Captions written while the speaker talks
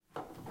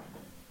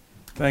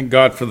Thank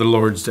God for the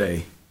Lord's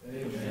Day.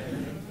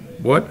 Amen.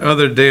 What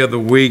other day of the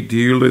week do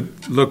you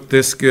look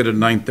this good at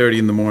 9:30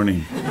 in the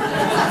morning? I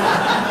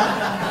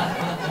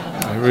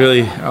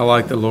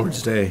like the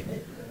Lord's Day.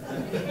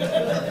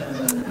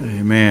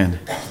 Amen.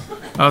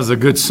 That was a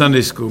good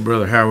Sunday school,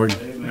 Brother Howard.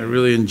 I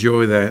really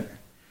enjoy that.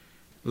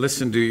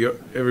 Listen to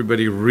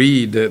everybody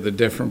read the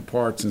different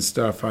parts and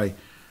stuff. I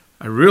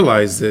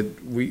realized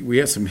that we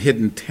have some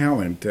hidden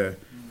talent.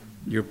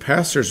 Your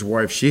pastor's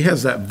wife, she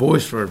has that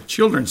voice for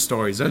children's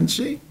stories, doesn't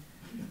she?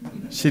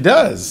 She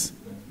does.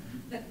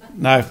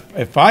 Now,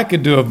 if I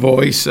could do a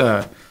voice,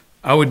 I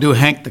would do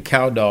Hank the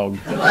Cow Dog.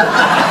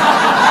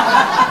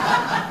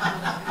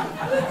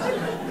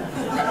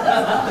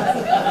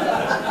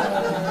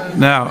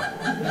 Now,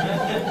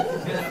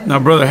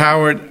 Brother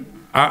Howard,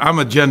 I'm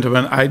a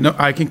gentleman. I know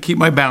I can keep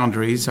my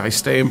boundaries. I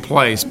stay in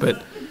place,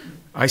 but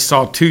I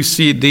saw 2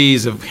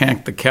 CDs of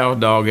Hank the Cow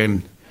Dog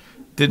and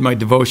did my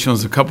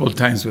devotionals a couple of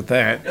times with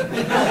that.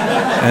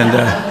 And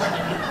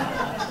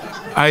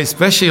I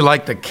especially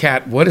like the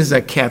cat. What is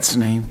that cat's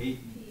name?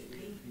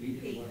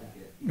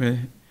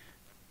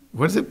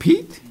 What is it,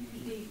 Pete?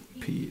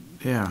 Pete,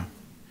 yeah.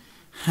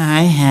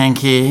 Hi,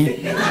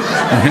 Hanky.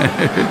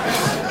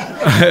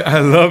 I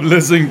love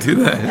listening to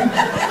that.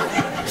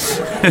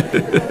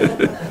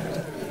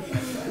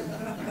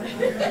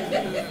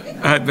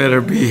 I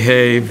better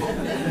behave.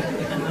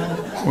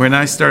 When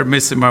I start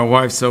missing my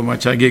wife so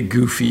much, I get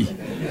goofy.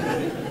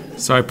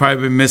 So I've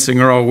probably been missing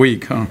her all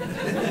week, huh?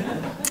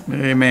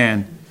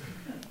 Amen.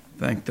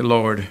 Thank the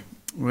Lord.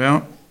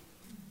 Well,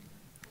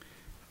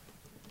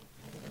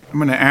 I'm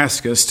going to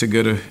ask us to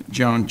go to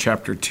John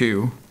chapter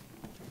 2,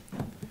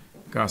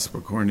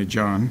 Gospel according to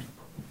John.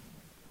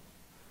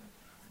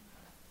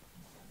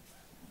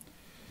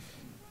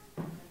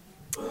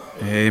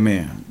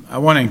 Amen. I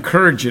want to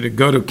encourage you to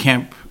go to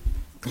Camp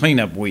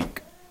Cleanup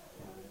Week.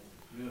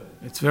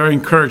 It's very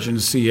encouraging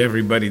to see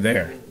everybody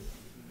there.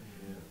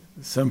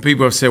 Some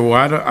people have said, well,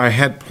 I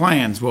had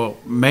plans. Well,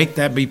 make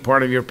that be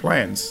part of your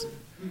plans.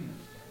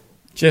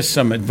 Just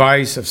some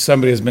advice if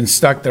somebody has been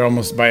stuck there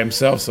almost by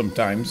himself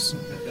sometimes.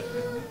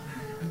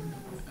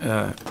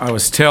 I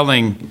was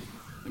telling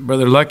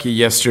Brother Lucky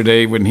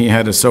yesterday when he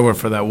had us over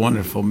for that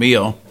wonderful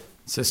meal.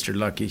 Sister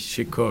Lucky,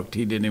 she cooked.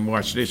 He didn't even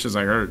wash dishes,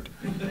 I heard.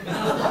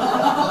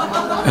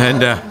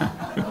 And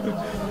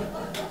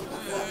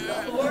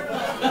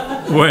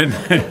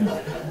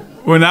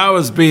when I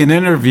was being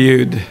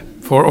interviewed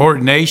for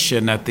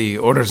ordination at the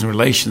Orders and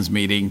Relations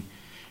meeting,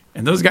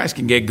 and those guys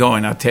can get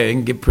going, I'll tell you, they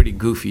can get pretty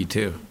goofy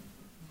too.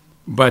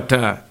 But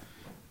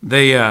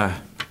they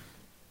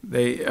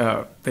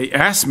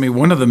asked me,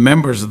 one of the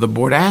members of the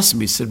board asked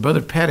me, said,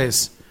 Brother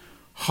Perez,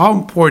 how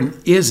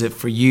important is it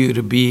for you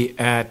to be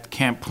at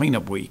Camp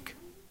Cleanup Week?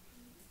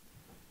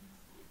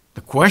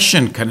 The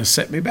question kind of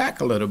set me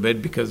back a little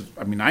bit because,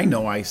 I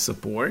know I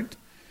support,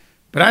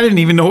 but I didn't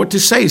even know what to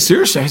say.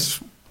 Seriously.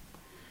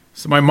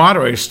 So my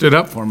moderator stood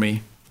up for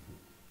me,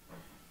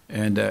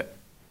 and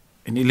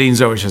he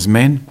leans over and says,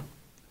 "Men,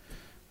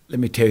 let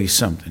me tell you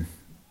something.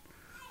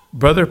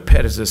 Brother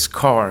Perez's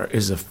car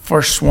is the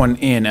first one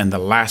in and the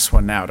last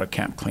one out of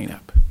Camp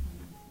Cleanup."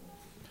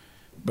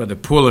 Brother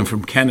Poulin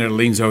from Canada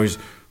leans over and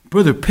says,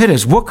 "Brother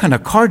Perez, what kind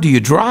of car do you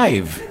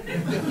drive?"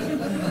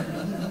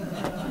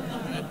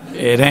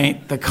 It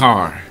ain't the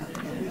car.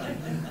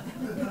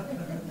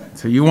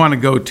 So you want to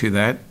go to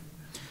that.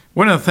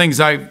 One of the things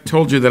I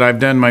told you that I've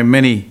done, my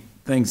many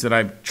things that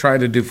I've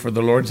tried to do for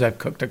the Lord, is I've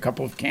cooked a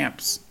couple of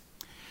camps.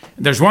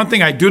 And there's one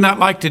thing I do not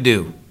like to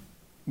do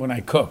when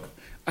I cook.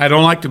 I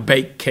don't like to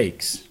bake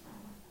cakes.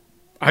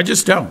 I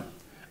just don't.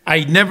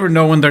 I never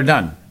know when they're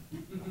done.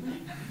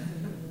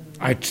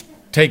 I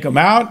take them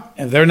out,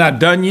 and they're not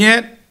done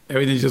yet.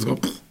 Everything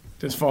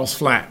just falls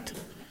flat.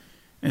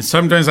 And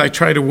sometimes I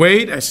try to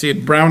wait. I see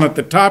it brown at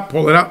the top,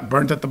 pull it out,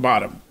 burnt at the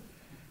bottom.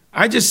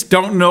 I just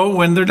don't know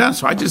when they're done,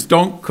 so I just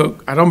don't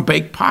cook. I don't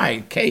bake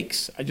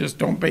cakes. I just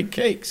don't bake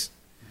cakes.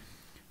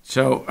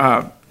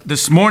 So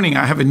this morning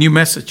I have a new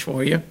message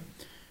for you,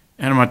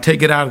 and I'm going to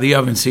take it out of the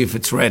oven and see if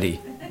it's ready.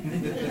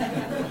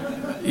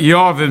 You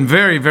all have been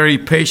very, very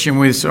patient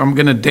with, so I'm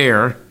going to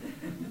dare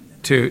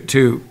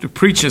to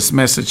preach this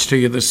message to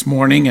you this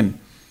morning, and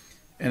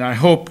I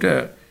hope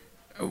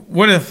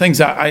one of the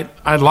things I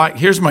like.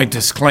 Here's my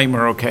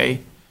disclaimer, okay?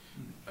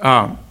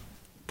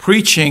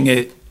 Preaching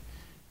it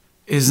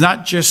is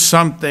not just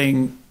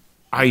something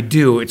I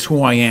do, it's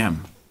who I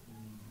am.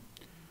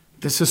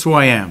 This is who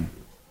I am,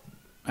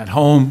 at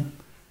home,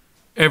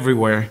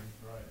 everywhere.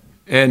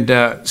 And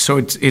so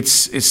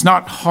it's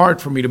not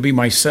hard for me to be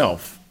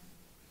myself.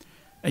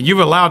 And you've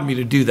allowed me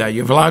to do that.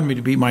 You've allowed me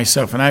to be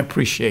myself, and I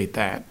appreciate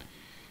that.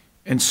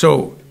 And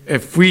so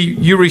if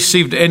you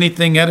received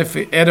anything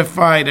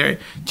edified,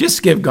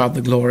 just give God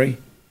the glory.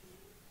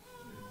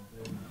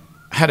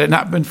 Had it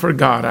not been for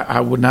God, I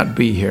would not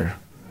be here.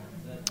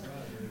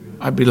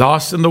 I'd be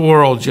lost in the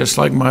world just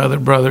like my other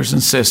brothers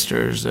and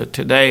sisters that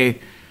today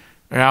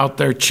are out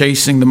there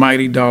chasing the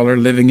mighty dollar,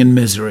 living in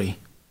misery.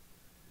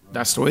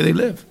 That's the way they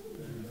live.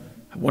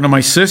 One of my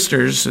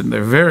sisters, and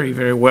they're very,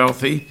 very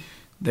wealthy,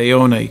 They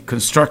own a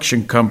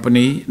construction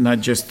company,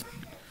 not just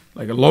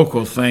like a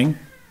local thing.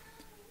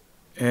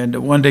 And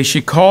one day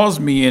she calls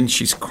me and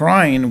she's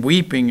crying,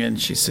 weeping,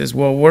 and she says,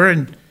 well, we're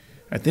in,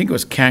 I think it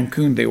was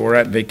Cancun. They were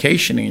at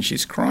vacationing, and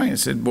she's crying. I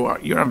said, well,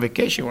 you're on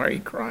vacation. Why are you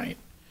crying?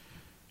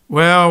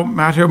 Well,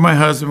 out here with my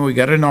husband, we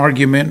got in an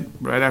argument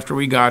right after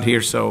we got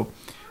here, so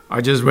I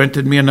just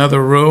rented me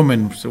another room,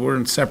 and so we're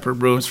in separate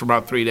rooms for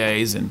about 3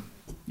 days, and,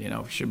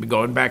 should be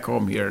going back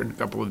home here in a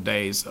couple of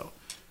days. So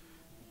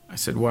I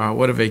said, wow,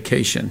 what a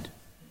vacation.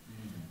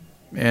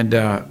 And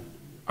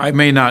I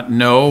may not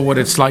know what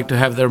it's like to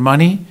have their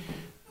money,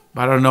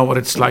 but I don't know what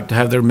it's like to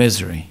have their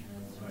misery.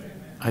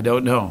 I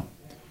don't know.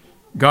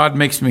 God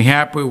makes me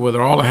happy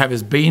whether all I have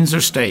is beans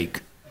or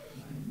steak.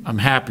 I'm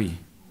happy.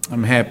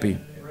 I'm happy.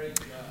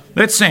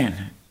 Let's stand.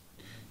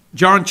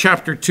 John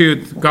chapter 2,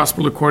 the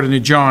Gospel according to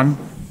John,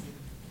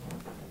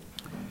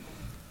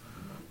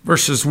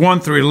 verses 1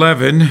 through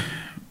 11.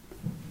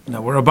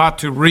 Now we're about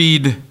to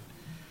read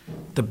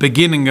the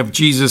beginning of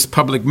Jesus'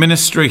 public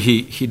ministry.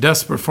 He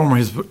does perform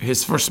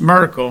his first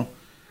miracle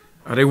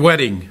at a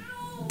wedding.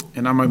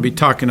 And I'm going to be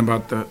talking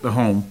about the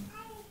home.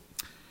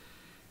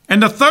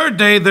 And the third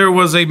day there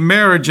was a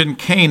marriage in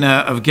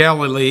Cana of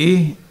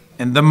Galilee,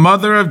 and the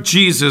mother of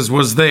Jesus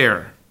was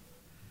there.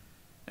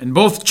 And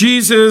both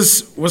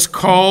Jesus was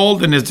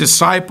called and his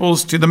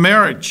disciples to the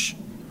marriage.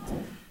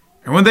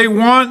 And when they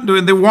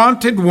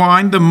wanted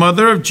wine, the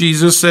mother of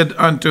Jesus said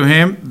unto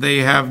him, they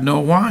have no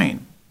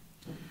wine.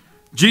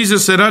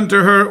 Jesus said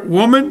unto her,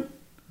 woman,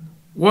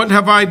 what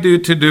have I to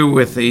do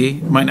with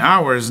thee? Mine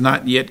hour is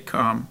not yet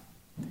come.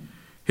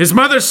 His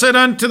mother said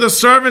unto the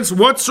servants,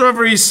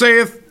 whatsoever he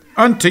saith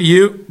unto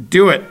you,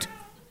 do it.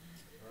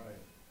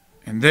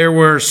 And there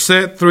were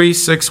set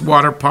 6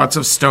 water pots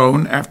of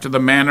stone, after the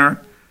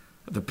manner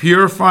of the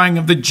purifying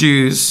of the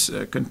Jews,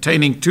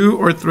 containing 2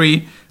 or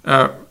 3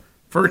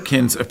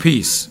 firkins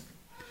apiece.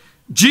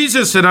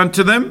 Jesus said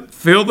unto them,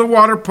 fill the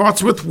water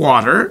pots with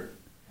water.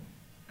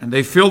 And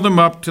they filled them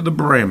up to the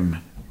brim.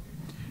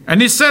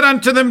 And he said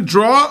unto them,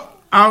 draw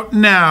out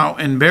now,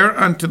 and bear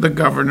unto the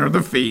governor of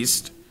the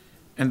feast.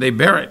 And they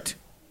bare it.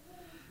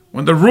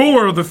 When the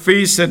ruler of the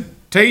feast had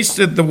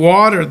tasted the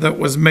water that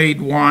was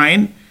made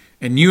wine,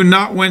 and knew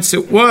not whence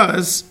it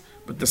was,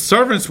 but the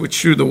servants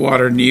which drew the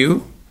water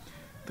knew,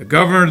 the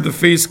governor of the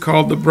feast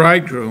called the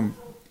bridegroom,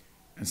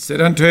 and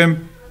said unto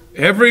him,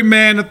 every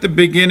man at the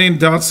beginning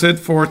doth set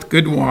forth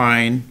good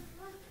wine,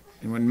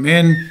 and when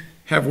men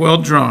have well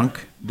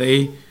drunk,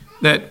 they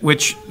that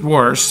which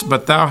worse,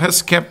 but thou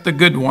hast kept the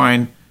good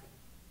wine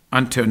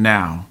until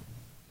now.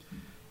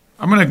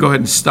 I'm going to go ahead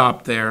and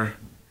stop there,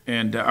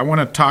 and I want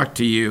to talk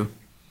to you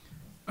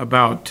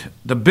about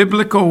the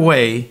biblical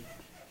way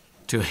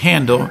to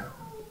handle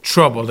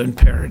trouble in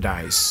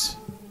paradise.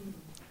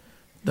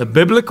 The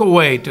biblical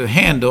way to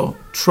handle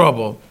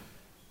trouble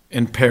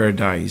in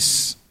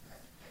paradise.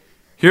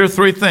 Here are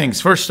 3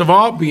 things. First of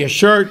all, be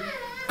assured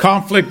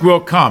conflict will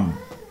come.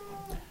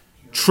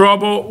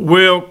 Trouble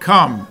will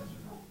come.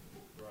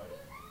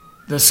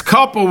 This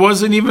couple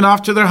wasn't even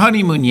off to their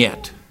honeymoon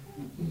yet,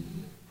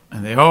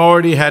 and they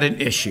already had an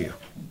issue.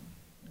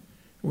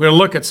 We're going to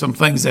look at some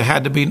things that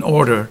had to be in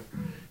order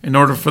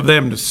for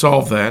them to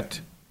solve that.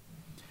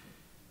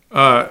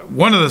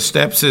 One of the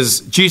steps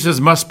is Jesus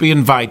must be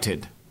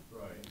invited.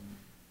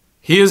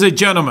 He is a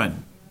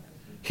gentleman.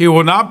 He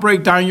will not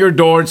break down your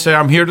door and say,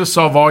 I'm here to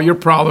solve all your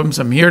problems.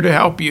 I'm here to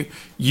help you.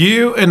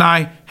 You and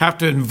I have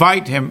to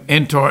invite him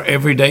into our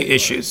everyday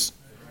issues.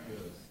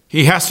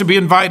 He has to be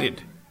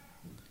invited.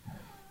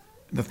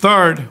 The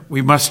third,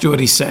 we must do what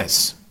he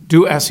says.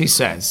 Do as he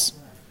says.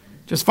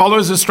 Just follow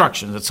his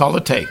instructions. That's all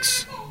it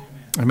takes.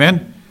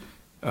 Amen?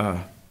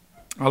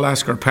 I'll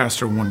ask our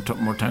pastor one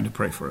more time to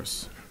pray for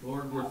us.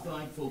 Lord, we're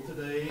thankful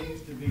today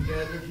to be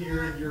gathered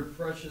here in your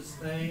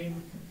precious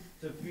name,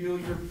 to feel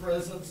your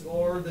presence,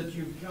 Lord, that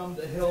you've come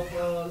to help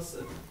us.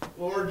 And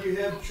Lord, you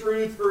have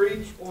truth for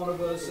each one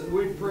of us, and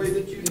we pray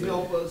that you'd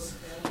help us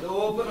to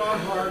open our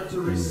heart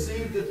to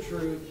receive the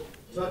truth.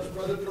 Touch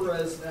Brother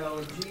Perez now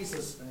in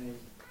Jesus' name.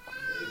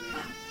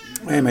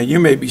 Amen. You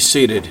may be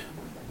seated.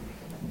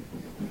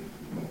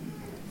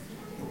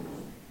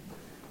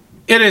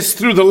 It is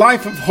through the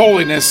life of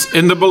holiness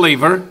in the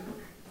believer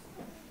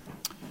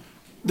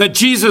that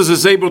Jesus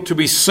is able to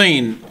be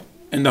seen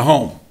in the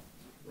home.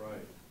 Right.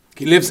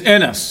 He lives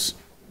in us.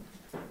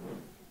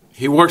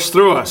 He works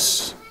through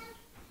us.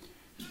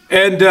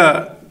 And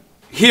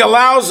he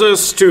allows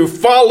us to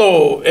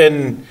follow,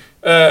 and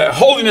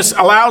holiness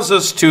allows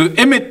us to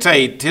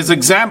imitate his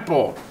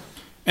example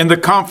in the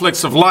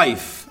conflicts of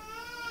life.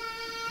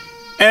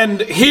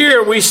 And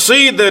here we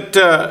see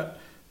that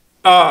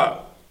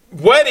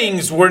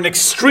weddings were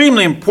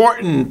extremely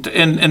important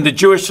in the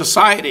Jewish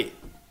society.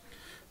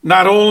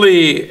 Not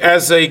only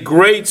as a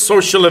great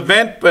social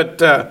event,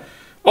 but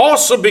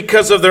also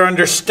because of their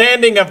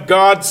understanding of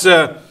God's,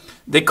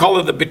 they call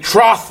it the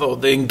betrothal,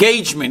 the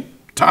engagement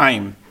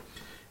time.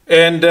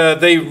 And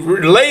they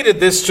related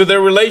this to their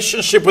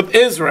relationship with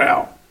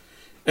Israel.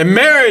 And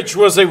marriage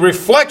was a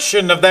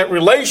reflection of that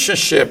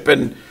relationship.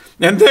 And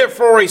and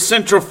therefore a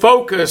central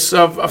focus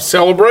of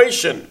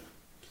celebration.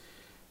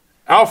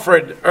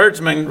 Alfred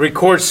Erdman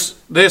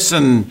records this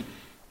in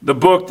the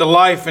book, The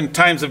Life and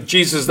Times of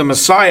Jesus the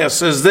Messiah,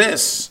 says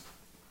this: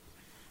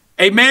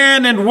 a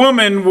man and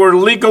woman were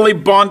legally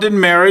bonded in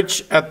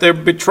marriage at their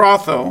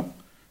betrothal.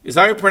 Is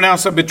that how you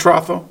pronounce a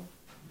betrothal?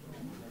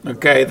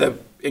 Okay, the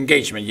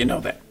engagement, you know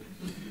that.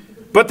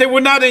 But they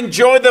would not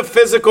enjoy the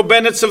physical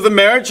benefits of the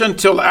marriage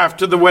until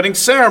after the wedding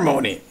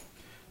ceremony.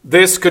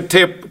 This could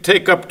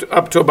take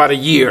up to about a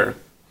year.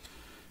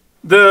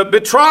 The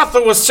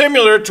betrothal was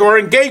similar to our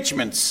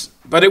engagements,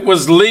 but it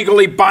was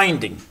legally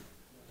binding.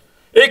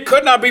 It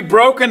could not be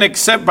broken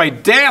except by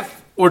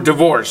death or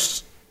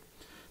divorce.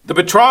 The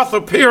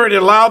betrothal period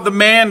allowed the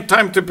man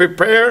time to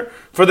prepare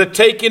for the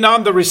taking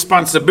on the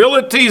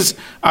responsibilities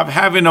of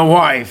having a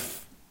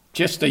wife.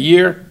 Just a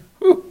year?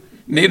 Whew,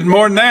 needed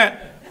more than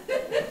that.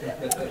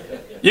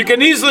 You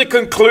can easily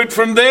conclude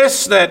from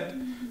this that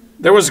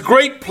there was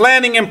great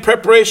planning and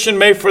preparation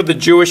made for the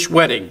Jewish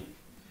wedding.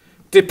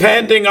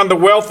 Depending on the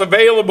wealth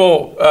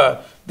available,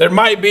 there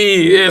might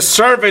be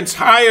servants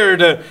hired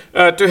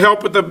to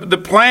help with the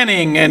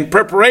planning and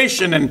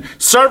preparation and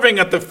serving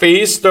at the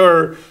feast,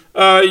 or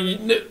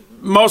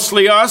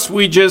mostly us,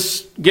 we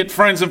just get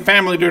friends and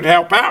family to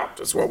help out.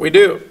 That's what we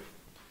do.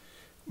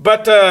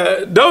 But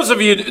those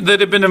of you that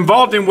have been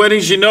involved in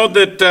weddings, you know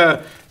that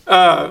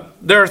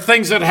there are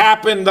things that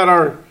happen that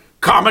are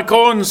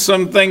comical, and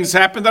some things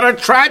happen that are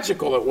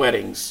tragical at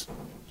weddings.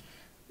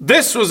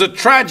 This was a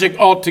tragic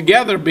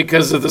altogether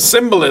because of the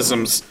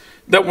symbolisms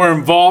that were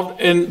involved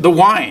in the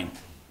wine.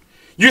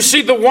 You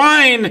see, the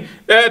wine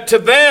to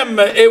them,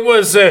 it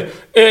was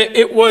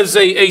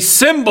a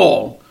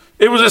symbol.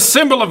 It was a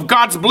symbol of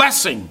God's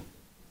blessing.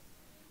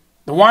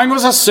 The wine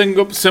was a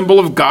symbol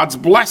of God's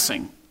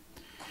blessing.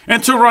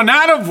 And to run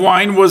out of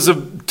wine was a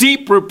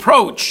deep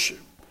reproach.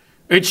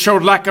 It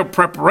showed lack of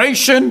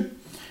preparation.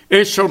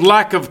 It showed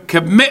lack of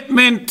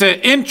commitment,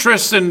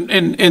 interest in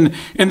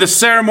the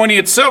ceremony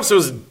itself. So it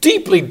was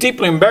deeply,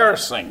 deeply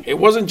embarrassing. It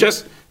wasn't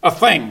just a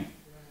thing.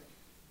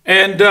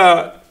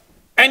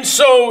 And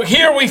so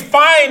here we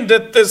find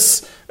that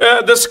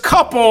this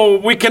couple,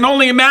 we can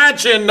only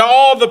imagine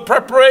all the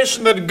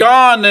preparation that had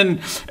gone and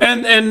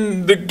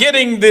the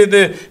getting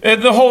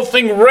the whole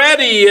thing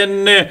ready.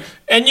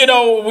 And you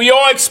know, we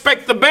all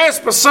expect the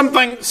best, but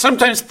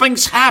sometimes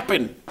things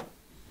happen.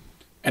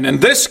 And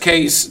in this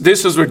case,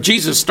 this is where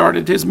Jesus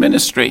started his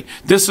ministry.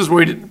 This is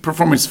where he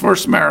performed his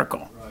first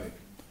miracle. Right.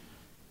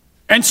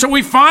 And so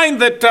we find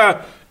that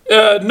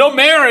no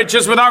marriage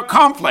is without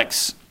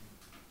conflicts.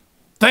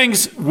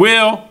 Things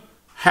will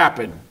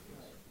happen.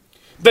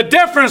 The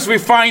difference we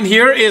find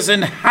here is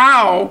in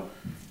how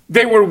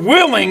they were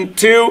willing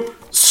to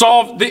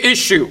solve the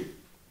issue.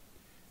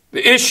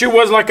 The issue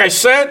was, like I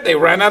said, they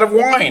ran out of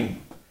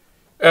wine.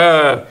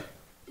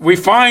 We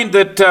find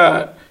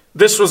that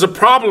this was a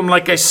problem,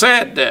 like I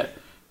said.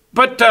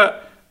 But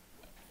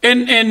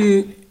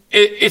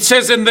it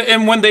says,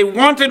 and when they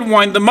wanted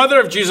wine, the mother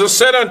of Jesus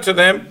said unto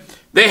them,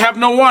 they have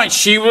no wine.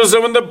 She was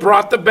the one that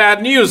brought the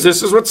bad news.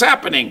 This is what's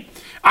happening.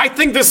 I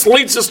think this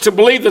leads us to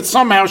believe that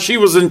somehow she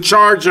was in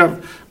charge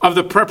of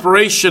the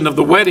preparation of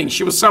the wedding.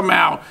 She was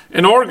somehow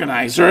an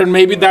organizer, and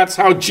maybe that's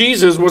how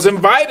Jesus was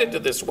invited to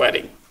this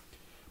wedding.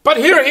 But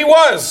here he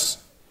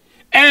was.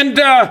 And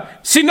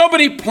see,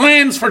 nobody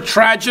plans for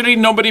tragedy.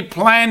 Nobody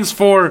plans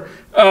for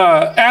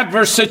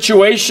adverse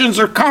situations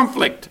or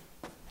conflict.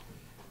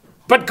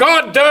 But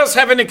God does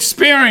have an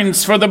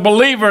experience for the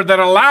believer that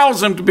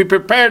allows him to be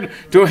prepared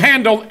to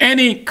handle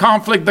any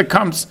conflict that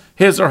comes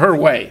his or her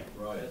way.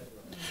 Right.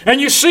 And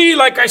you see,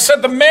 like I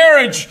said, the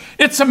marriage,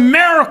 it's a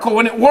miracle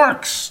when it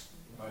works.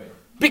 Right.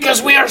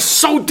 Because we are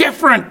so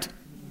different.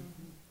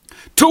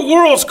 Two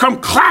worlds come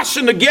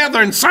clashing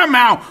together, and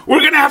somehow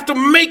we're going to have to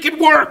make it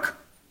work.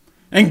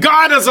 And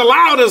God has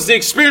allowed us the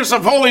experience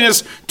of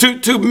holiness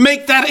to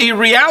make that a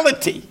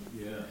reality.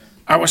 Yeah.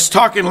 I was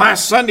talking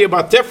last Sunday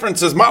about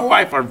differences. My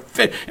wife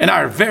and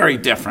I are very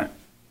different.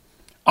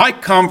 I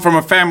come from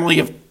a family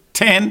of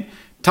 10.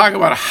 Talk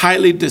about a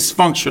highly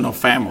dysfunctional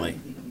family.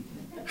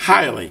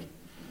 Highly.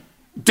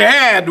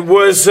 Dad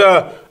was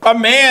a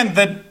man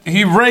that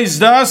he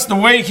raised us the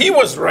way he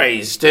was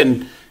raised.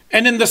 And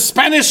in the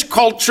Spanish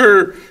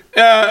culture,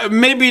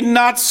 maybe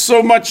not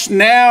so much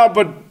now,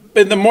 but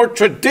in the more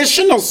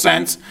traditional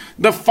sense,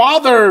 the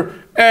father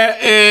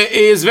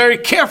is very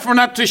careful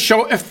not to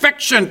show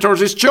affection towards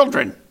his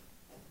children.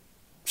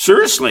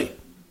 Seriously.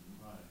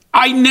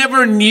 I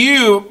never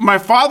knew my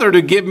father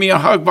to give me a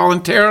hug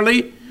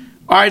voluntarily.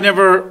 I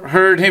never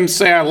heard him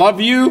say, I love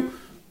you.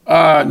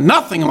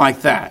 Nothing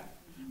like that.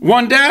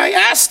 One day I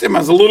asked him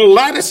as a little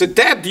lad, I said,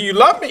 Dad, do you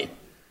love me?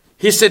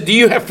 He said, do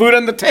you have food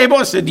on the table?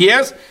 I said,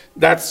 yes.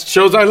 That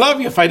shows I love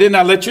you. If I didn't,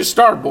 I'd let you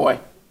starve, boy.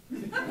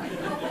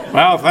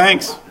 Well,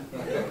 thanks.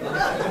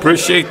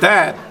 Appreciate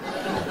that.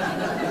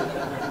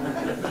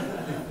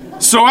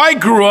 So I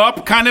grew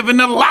up kind of in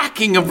a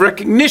lacking of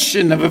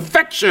recognition, of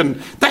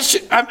affection.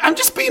 I'm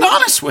just being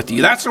honest with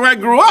you. That's the way I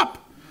grew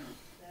up.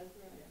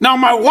 Now,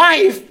 my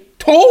wife,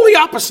 totally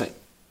opposite.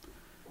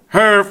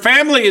 Her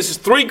family is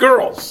 3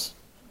 girls.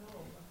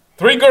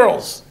 3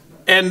 girls.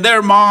 And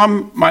their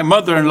mom, my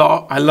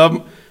mother-in-law,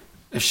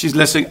 if she's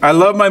listening, I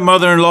love my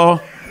mother-in-law.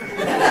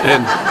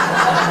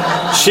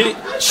 And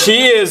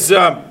she is,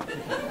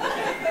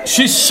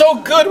 she's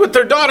so good with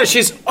her daughter.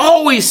 She's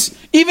always,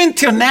 even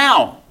till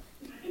now,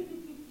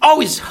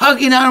 always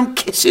hugging on them,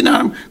 kissing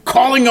on them,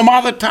 calling them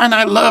all the time.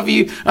 I love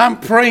you. I'm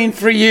praying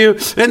for you,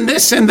 and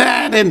this and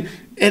that. And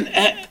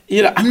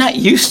I'm not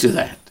used to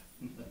that.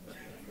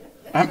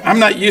 I'm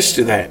not used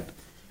to that.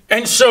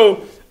 And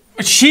so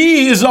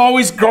she is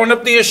always growing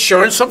up the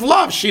assurance of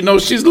love. She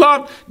knows she's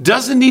loved,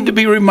 doesn't need to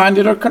be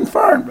reminded or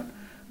confirmed.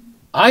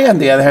 I, on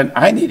the other hand,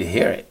 I need to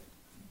hear it.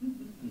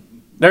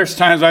 There's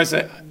times I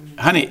say,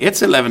 honey,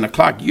 it's 11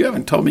 o'clock. You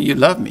haven't told me you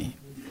love me.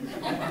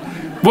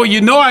 Well,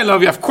 you know I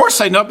love you. Of course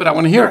I know, but I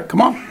want to hear it.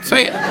 Come on,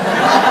 say it.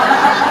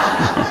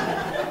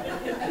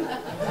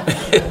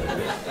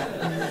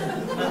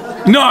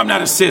 No, I'm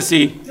not a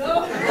sissy.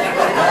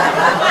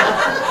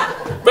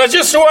 But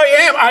just who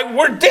I am.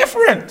 We're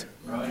different.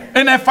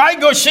 And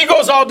if she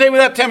goes all day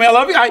without telling me I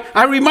love you,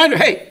 I remind her,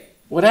 hey,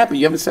 what happened?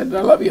 You haven't said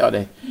I love you all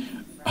day.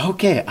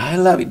 Okay, I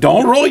love you.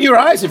 Don't roll your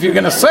eyes if you're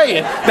going to say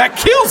it. That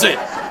kills it.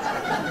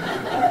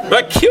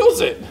 That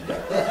kills it.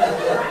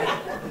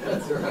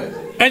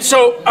 And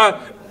so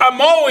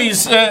I'm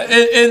always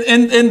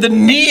in the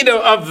need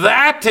of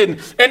that.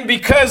 And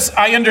because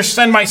I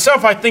understand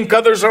myself, I think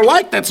others are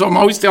like that. So I'm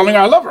always telling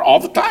her I love her all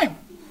the time.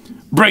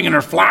 Bringing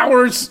her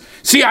flowers.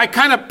 See, I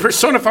kind of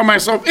personify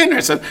myself in her.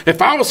 I said,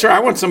 if I was her, I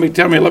want somebody to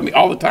tell me I love me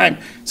all the time.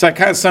 So I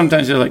kind of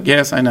sometimes you're like,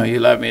 yes, I know you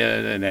love me.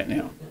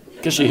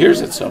 Because she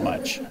hears it so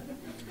much.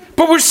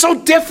 But we're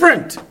so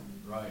different.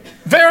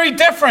 Very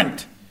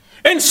different.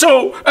 And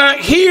so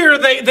here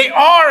they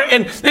are,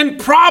 and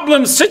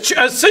problems,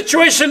 a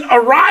situation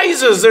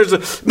arises.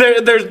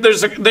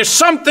 There's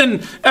something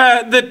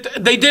that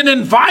they didn't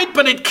invite,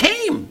 but it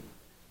came.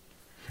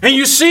 And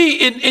you see,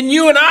 in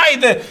you and I,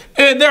 that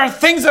there are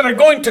things that are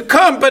going to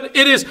come, but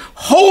it is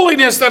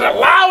holiness that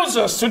allows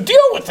us to deal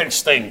with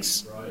these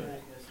things. Right.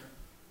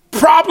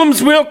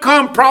 Problems will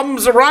come,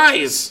 problems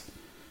arise.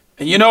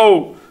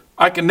 And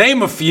I can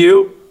name a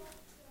few,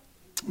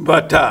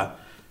 but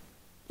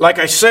like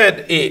I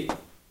said,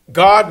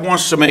 God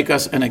wants to make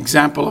us an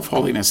example of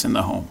holiness in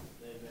the home.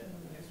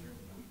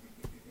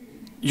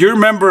 You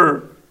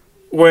remember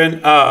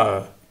when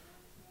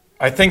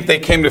I think they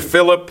came to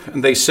Philip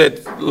and they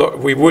said,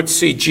 look, we would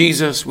see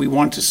Jesus. We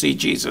want to see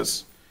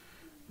Jesus.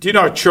 Do you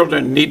know our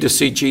children need to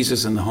see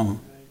Jesus in the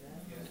home?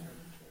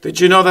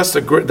 Did you know that's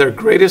their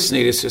greatest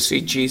need is to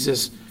see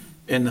Jesus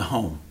in the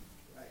home?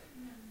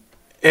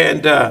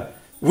 And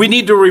we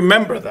need to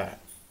remember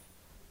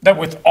that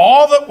with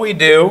all that we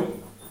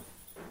do,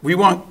 we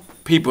want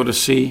people to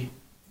see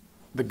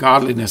the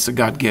godliness that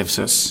God gives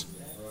us.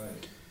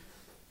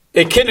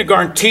 A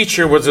kindergarten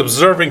teacher was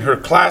observing her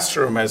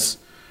classroom as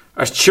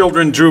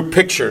children drew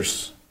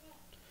pictures.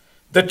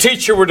 The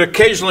teacher would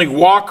occasionally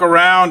walk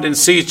around and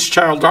see each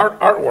child's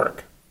artwork.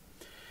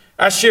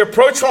 As she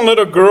approached one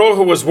little girl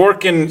who was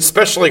working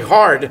especially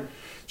hard,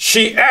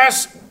 she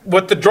asked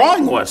what the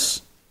drawing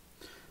was.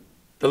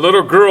 The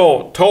little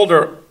girl told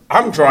her,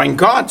 I'm drawing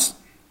gods.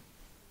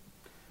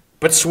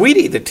 But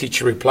sweetie, the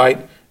teacher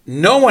replied,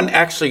 no one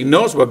actually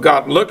knows what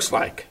God looks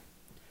like.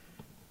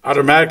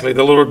 Automatically,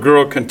 the little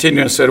girl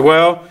continued and said,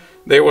 well,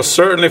 they will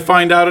certainly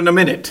find out in a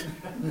minute.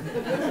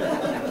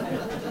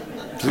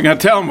 She's going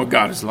to tell them what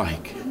God is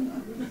like.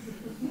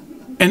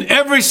 In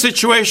every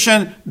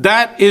situation,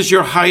 that is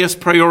your highest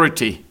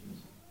priority.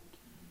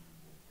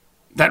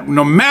 That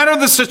no matter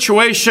the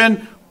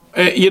situation,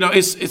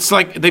 it's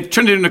like they've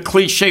turned it into a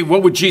cliche.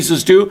 What would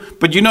Jesus do?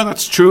 But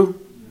that's true.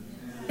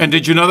 And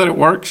did you know that it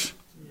works?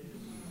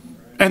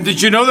 And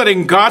did you know that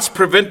in God's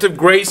preventive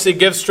grace He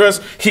gives to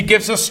us, He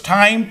gives us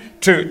time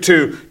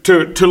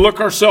to look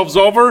ourselves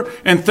over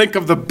and think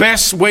of the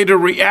best way to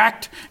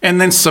react and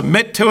then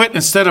submit to it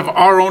instead of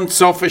our own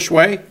selfish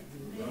way?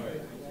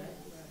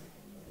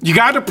 You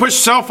got to push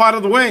self out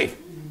of the way.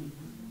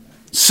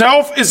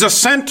 Self is a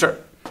center.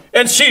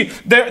 And see,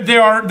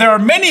 there are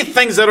many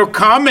things that will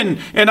come,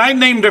 and I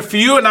named a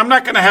few, and I'm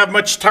not going to have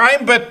much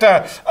time, but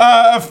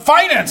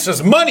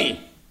finances,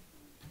 money.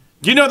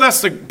 Do you know that's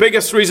the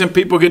biggest reason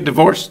people get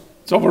divorced?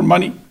 It's over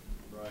money.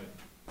 Right.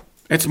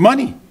 It's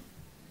money.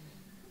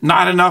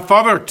 Not enough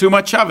of it or too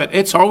much of it.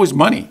 It's always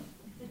money.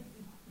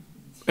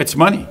 It's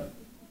money.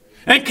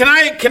 And can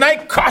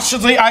I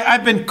cautiously,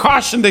 I've been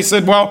cautioned. They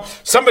said, well,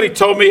 somebody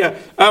told me,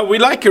 we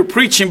like your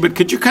preaching, but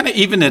could you kind of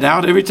even it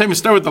out? Every time you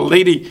start with the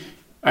lady,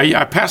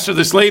 I pastor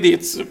this lady,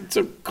 it's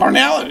a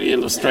carnality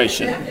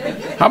illustration.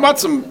 How about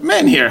some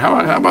men here?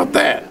 How about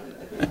that?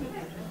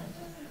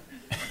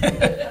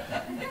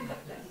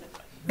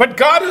 But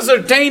God has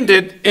ordained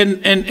it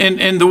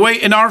in the way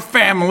in our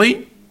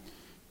family.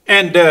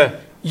 And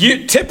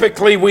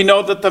typically we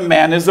know that the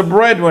man is the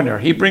breadwinner.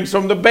 He brings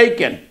home the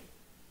bacon.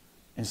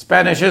 In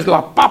Spanish is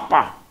la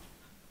papa.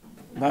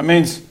 That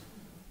means,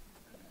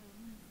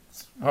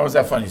 how was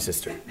that funny,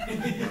 sister?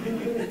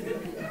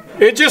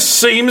 It just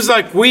seems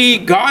like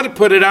God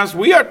put it on us.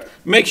 We are to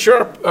make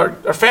sure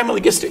our family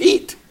gets to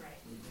eat.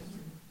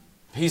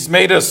 He's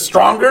made us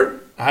stronger.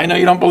 I know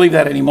you don't believe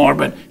that anymore,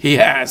 but he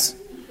has.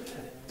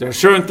 There are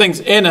certain things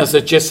in us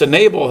that just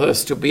enable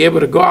us to be able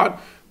to go out,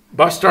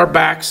 bust our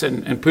backs,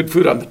 and put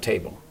food on the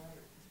table.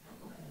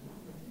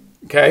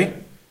 Okay?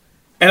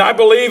 And I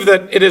believe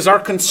that it is our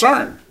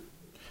concern.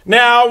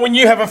 Now, when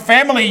you have a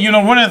family,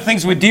 one of the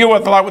things we deal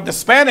with a lot with the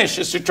Spanish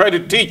is to try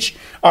to teach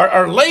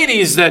our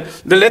ladies that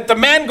let the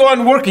man go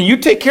and work and you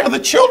take care of the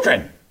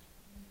children.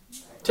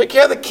 Take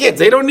care of the kids.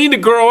 They don't need to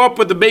grow up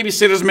with the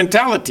babysitter's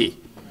mentality.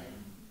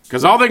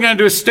 Because all they're going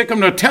to do is stick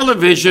them to a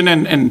television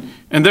and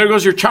there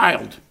goes your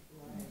child.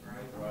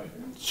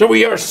 So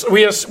we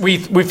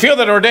feel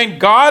that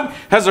God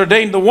has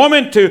ordained the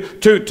woman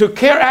to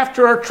care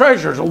after our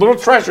treasures, our little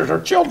treasures, our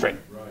children.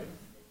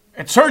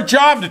 It's her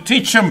job to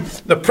teach them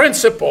the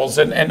principles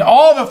and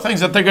all the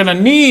things that they're going to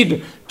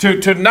need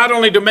to not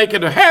only to make it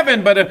to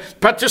heaven,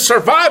 but to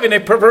survive in a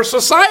perverse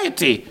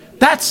society.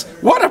 That's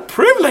what a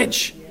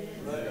privilege.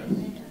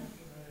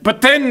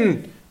 But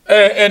then,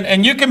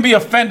 and you can be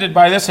offended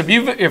by this. If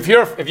you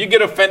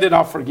get offended,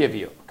 I'll forgive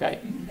you. Okay.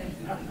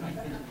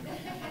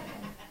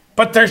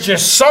 But there's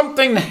just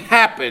something that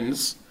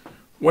happens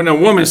when a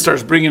woman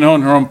starts bringing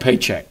home her own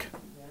paycheck.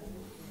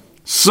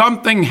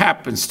 Something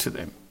happens to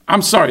them.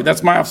 I'm sorry,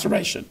 that's my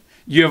observation.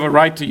 You have a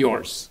right to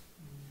yours.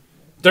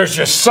 There's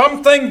just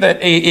something that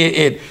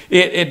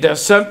it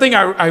does something.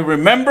 I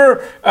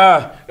remember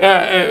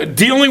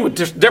dealing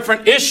with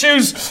different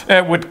issues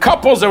with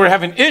couples that were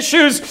having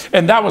issues,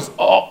 and that was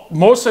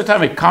most of the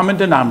time a common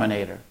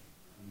denominator.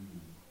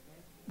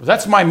 Well,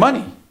 that's my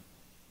money.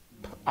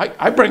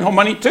 I bring home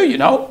money too,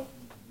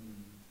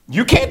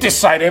 You can't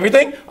decide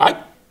everything.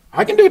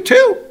 I can do it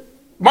too.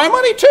 My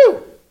money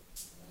too.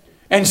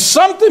 And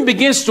something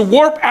begins to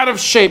warp out of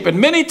shape. And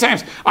many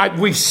times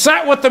we've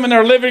sat with them in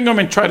their living room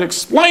and tried to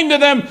explain to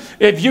them,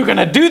 if you're going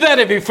to do that,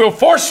 if you feel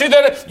forced to do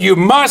that, you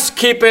must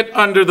keep it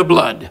under the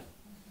blood.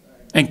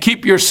 And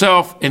keep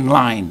yourself in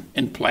line,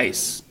 in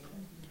place.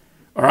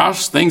 Or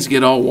else things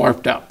get all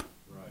warped up.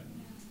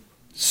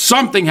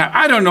 Something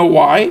I don't know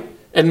why.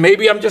 And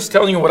maybe I'm just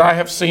telling you what I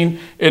have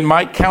seen in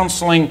my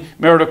counseling,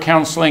 marital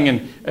counseling,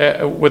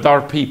 and with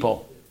our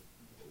people.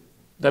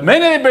 The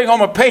minute they bring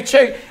home a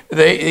paycheck,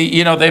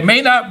 they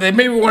may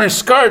be wearing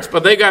skirts,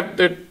 but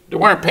they're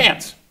wearing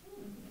pants.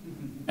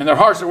 And their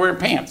hearts are wearing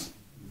pants.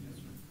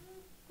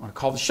 Want to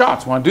call the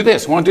shots, want to do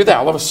this, want to do that.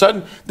 All of a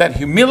sudden, that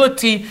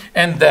humility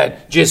and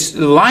that just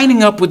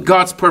lining up with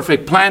God's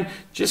perfect plan,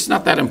 just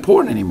not that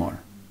important anymore.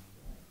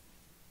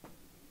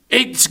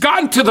 It's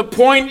gotten to the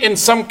point in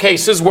some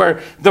cases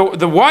where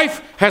the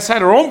wife has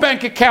had her own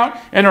bank account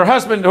and her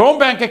husband their own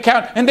bank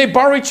account, and they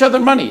borrow each other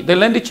money. They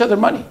lend each other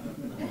money.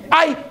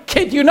 I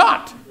kid you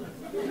not.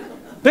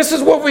 This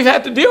is what we've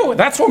had to deal with.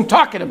 That's what I'm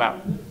talking about.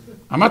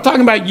 I'm not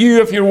talking about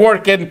you if you're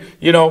working,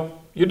 you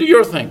do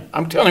your thing.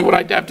 I'm telling you what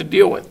I have to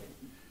deal with.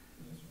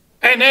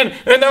 And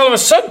all of a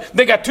sudden,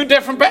 they got two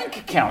different bank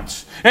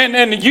accounts.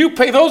 And you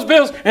pay those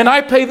bills, and I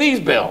pay these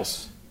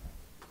bills.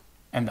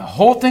 And the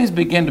whole thing's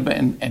begin to be,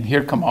 and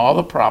here come all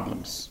the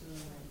problems.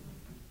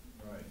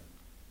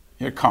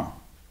 Here come.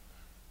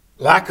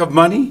 Lack of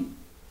money,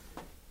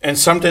 and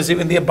sometimes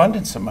even the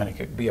abundance of money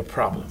could be a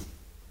problem.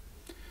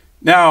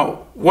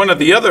 Now, one of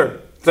the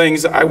other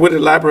things, I would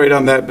elaborate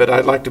on that, but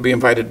I'd like to be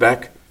invited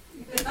back.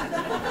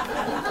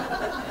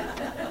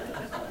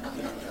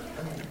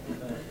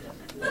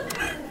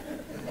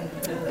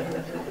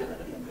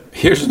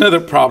 Here's another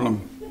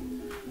problem.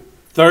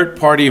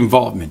 Third-party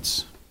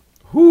involvements.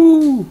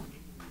 Whoo!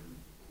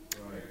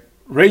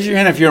 Raise your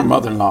hand if you're a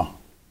mother-in-law.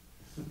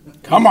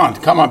 Come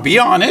on, be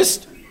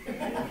honest.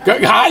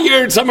 I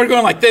heard someone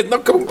going like this.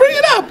 Look, bring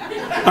it up.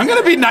 I'm going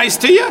to be nice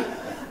to you.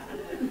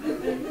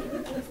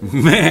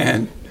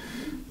 Man,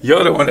 you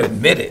don't want to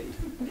admit it.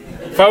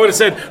 If I would have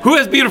said, who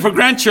has beautiful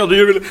grandchildren?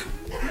 You're going to...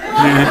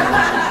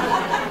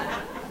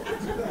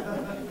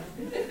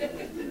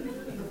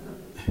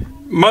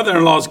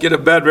 Mother-in-laws get a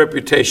bad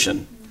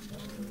reputation.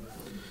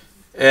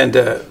 And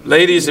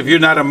ladies, if you're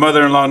not a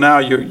mother-in-law now,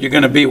 you're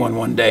going to be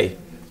one day.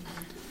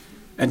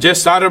 And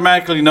just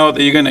automatically know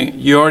that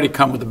you already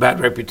come with a bad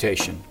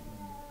reputation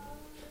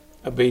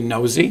of being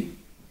nosy,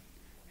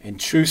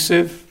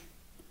 intrusive,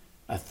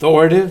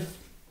 authoritative,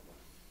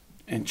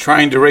 and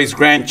trying to raise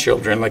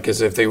grandchildren like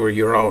as if they were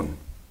your own.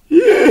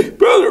 Yeah,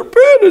 Brother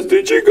Perez,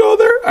 did you go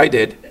there? I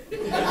did.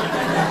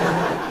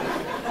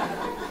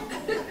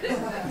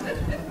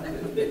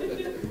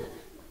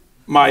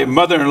 My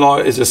mother-in-law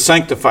is a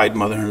sanctified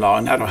mother-in-law,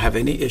 and I don't have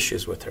any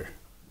issues with her.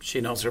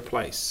 She knows her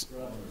place.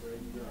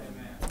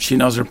 She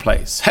knows her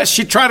place. Has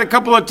she tried a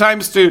couple of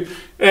times to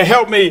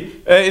help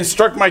me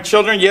instruct my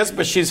children? Yes,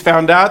 but she's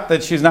found out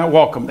that she's not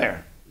welcome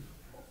there.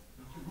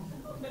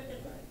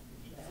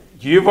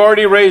 You've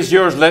already raised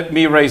yours, let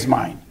me raise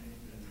mine.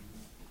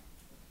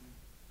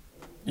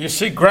 You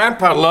see,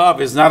 grandpa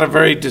love is not a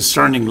very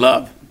discerning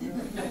love.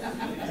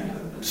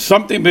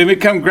 Something, when they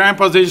become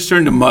grandpas, they just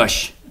turn to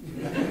mush.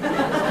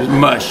 Just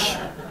mush.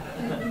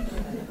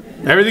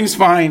 Everything's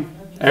fine.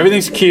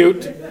 Everything's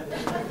cute.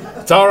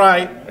 It's all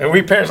right. And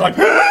we parents are like,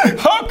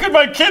 how could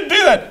my kid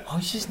do that? Oh,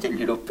 he's just a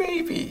little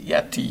baby.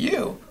 Yeah, to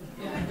you.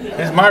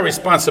 It's my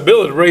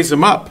responsibility to raise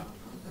him up.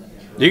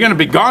 You're going to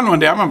be gone one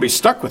day. I'm going to be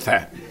stuck with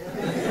that.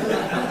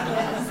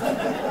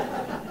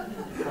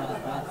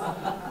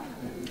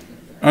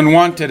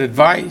 Unwanted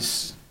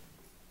advice.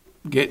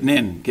 Getting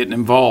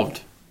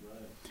involved.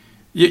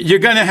 You're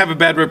going to have a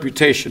bad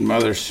reputation,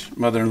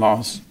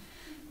 mother-in-laws.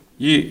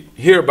 You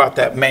hear about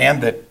that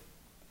man that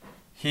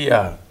he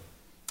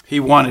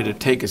wanted to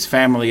take his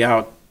family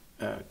out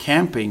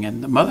camping,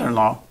 and his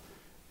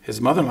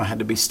mother-in-law had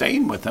to be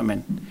staying with him,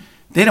 and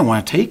they didn't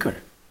want to take her.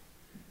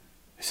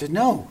 I said,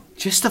 no,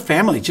 just the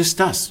family,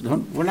 just us.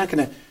 We're not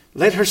going to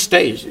let her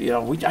stay.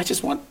 I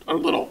just want our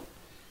little...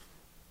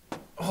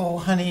 Oh,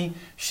 honey,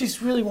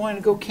 she's really wanting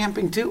to go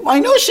camping too. Well, I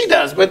know she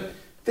does, but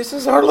this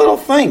is our little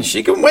thing.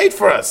 She can wait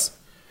for us.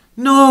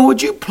 No,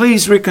 would you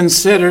please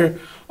reconsider?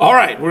 All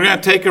right, we're going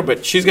to take her,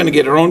 but she's going to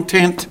get her own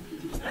tent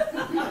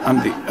on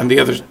the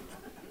other,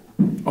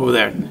 over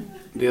there,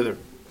 the other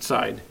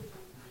side.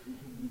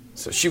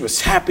 So she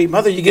was happy.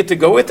 Mother, you get to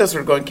go with us.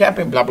 We're going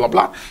camping, blah, blah,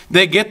 blah.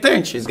 They get there,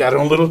 and she's got her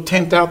own little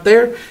tent out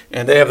there,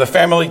 and they have the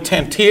family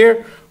tent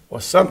here.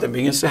 Well, something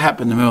begins to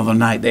happen in the middle of the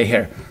night. They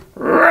hear,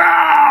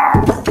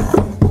 "Roar!"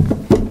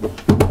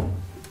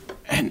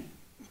 And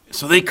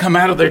so they come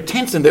out of their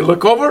tents, and they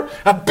look over.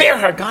 A bear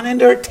had gone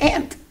into her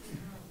tent.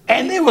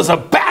 And there was a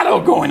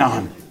battle going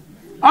on.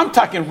 I'm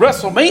talking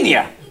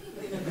WrestleMania.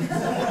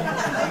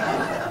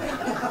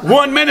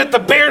 1 minute the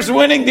bear's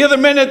winning, the other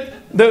minute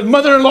the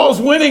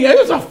mother-in-law's winning. It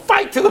was a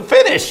fight to the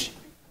finish.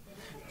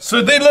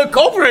 So they look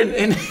over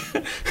and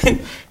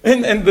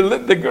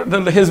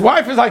his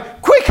wife is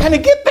like, quick, honey,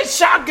 get the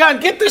shotgun.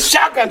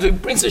 So he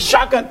brings the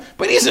shotgun,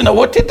 but he doesn't know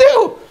what to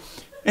do.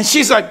 And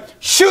she's like,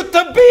 shoot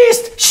the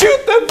beast.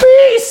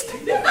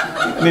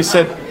 And he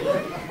said,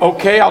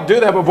 okay, I'll do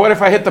that, but what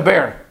if I hit the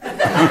bear?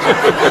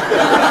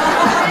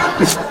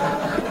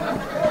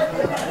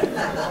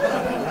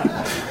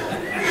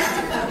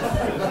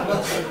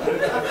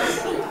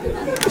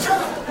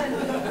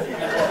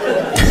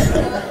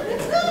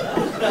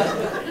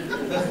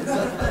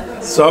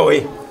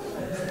 Zoe.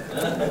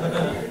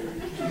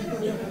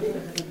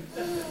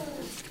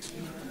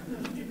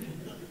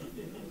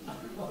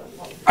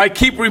 I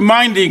keep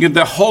reminding you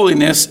that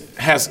holiness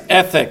has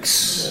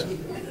ethics.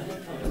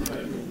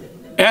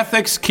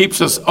 Ethics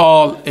keeps us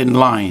all in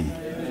line.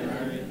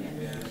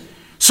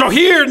 So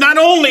here, not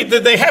only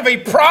did they have a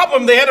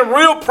problem, they had a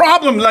real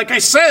problem. Like I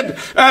said,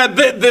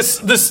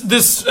 this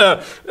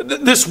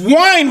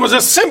wine was a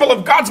symbol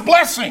of God's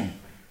blessing.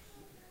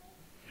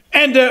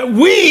 And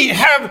we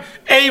have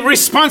a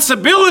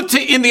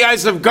responsibility in the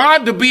eyes of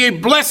God to be a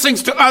blessing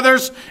to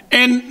others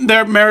in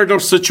their marital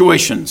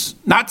situations.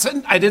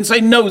 I didn't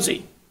say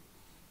nosy.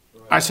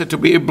 I said to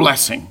be a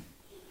blessing.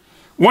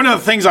 One of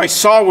the things I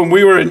saw when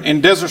we were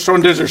in Desert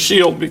Storm, Desert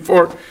Shield,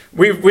 before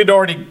we'd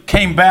already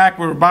came back,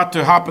 we were about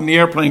to hop in the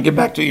airplane and get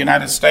back to the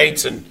United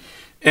States, and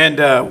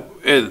there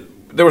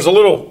was a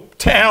little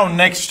town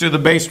next to the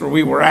base where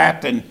we were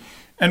at, and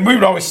we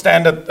would always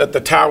stand at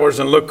the towers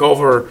and look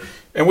over,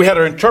 and we had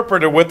our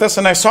interpreter with us,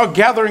 and I saw a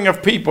gathering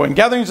of people, and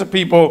gatherings of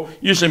people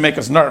usually make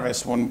us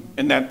nervous when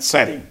in that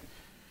setting.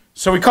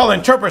 So we called the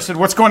interpreter and said,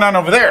 what's going on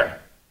over there?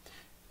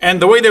 And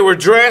the way they were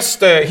dressed,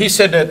 he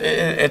said that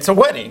it's a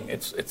wedding.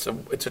 It's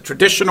a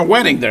traditional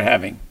wedding they're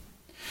having.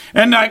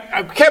 And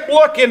I kept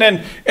looking,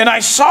 and I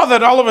saw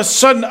that all of a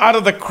sudden out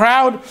of the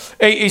crowd,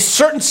 a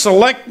certain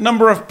select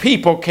number of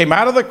people came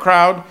out of the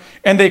crowd,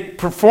 and they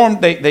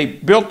performed, they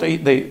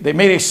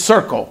made a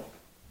circle,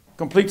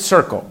 complete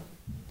circle.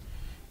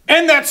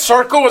 And that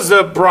circle was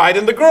the bride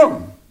and the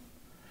groom.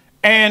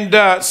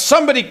 And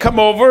somebody come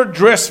over,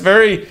 dressed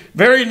very,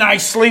 very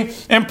nicely,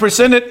 and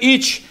presented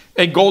each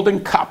a golden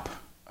cup.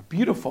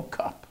 Beautiful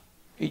cup,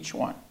 each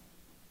one.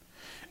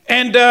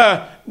 And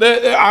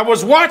I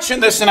was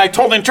watching this, and I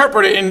told the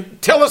interpreter, and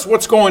tell us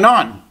what's going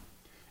on.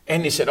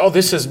 And he said, oh,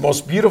 this is the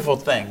most beautiful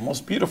thing,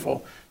 most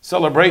beautiful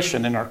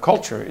celebration in our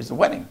culture is the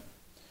wedding.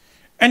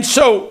 And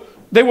so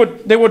they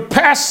would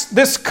pass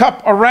this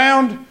cup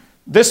around.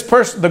 This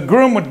person, the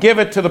groom would give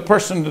it to the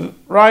person to the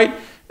right,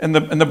 and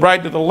the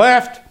bride to the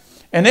left.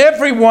 And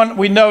everyone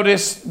we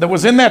noticed that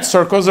was in that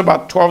circle, was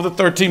about 12 to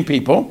 13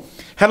 people,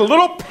 had a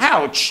little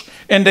pouch,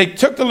 and they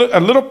took a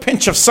little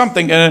pinch of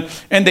something, and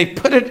they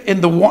put it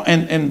in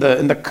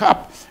the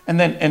cup, and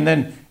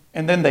then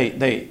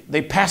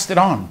they passed it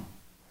on,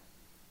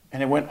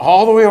 and it went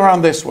all the way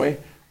around this way,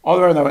 all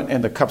the way around,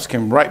 and the cups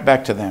came right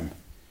back to them.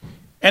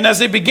 And as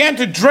they began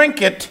to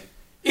drink it,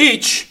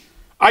 each,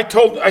 I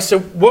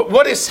said,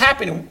 what is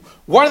happening?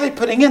 What are they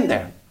putting in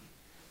there?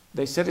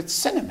 They said it's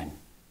cinnamon.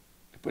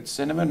 They put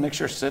cinnamon,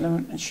 mixture of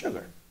cinnamon and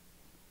sugar.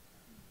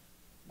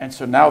 And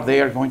so now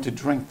they are going to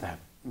drink that.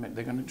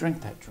 They're going to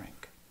drink that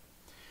drink.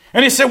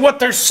 And he said, what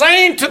they're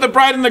saying to the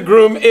bride and the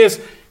groom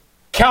is,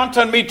 count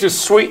on me to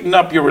sweeten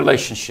up your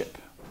relationship.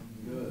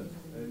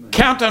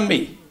 Count on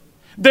me.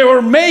 They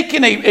were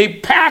making a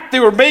pact.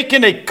 They were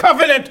making a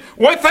covenant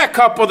with that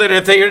couple that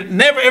if they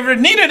never ever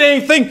needed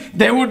anything,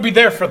 they would be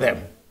there for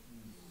them.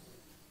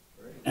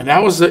 And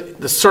that was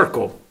the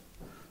circle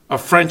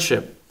of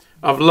friendship,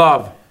 of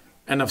love,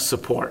 and of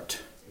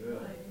support.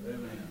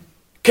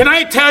 Can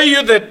I tell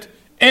you that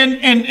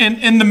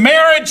in the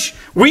marriage,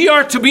 we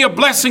are to be a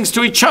blessing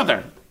to each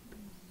other.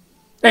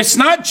 It's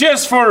not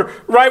just for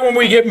right when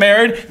we get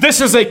married.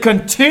 This is a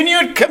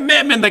continued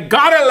commitment that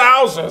God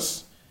allows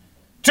us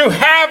to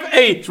have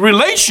a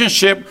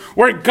relationship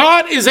where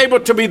God is able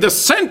to be the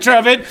center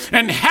of it,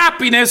 and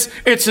happiness,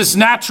 it's His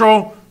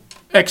natural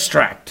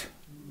extract,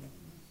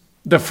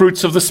 the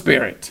fruits of the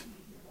Spirit.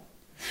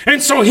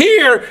 And so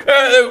here,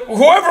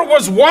 whoever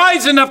was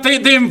wise enough,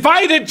 they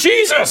invited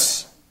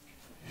Jesus.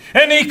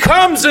 And he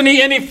comes and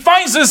he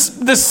finds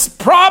this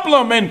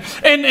problem.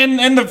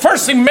 And the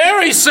first thing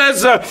Mary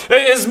says,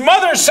 his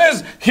mother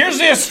says, here's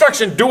the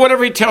instruction. Do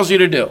whatever he tells you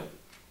to do.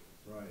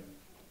 Right.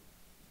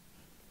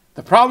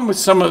 The problem with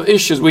some of the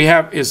issues we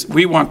have is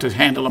we want to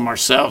handle them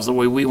ourselves the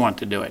way we want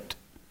to do it.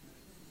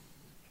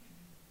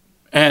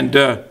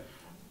 And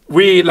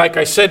we, like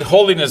I said,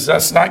 holiness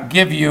does not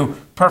give you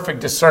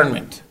perfect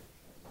discernment.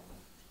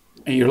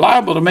 And you're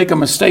liable to make a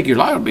mistake. You're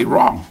liable to be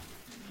wrong.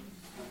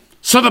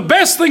 So the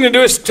best thing to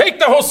do is take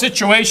the whole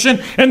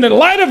situation in the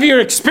light of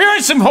your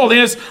experience in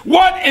holiness.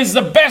 What is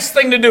the best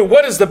thing to do?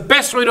 What is the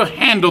best way to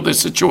handle this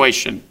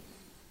situation?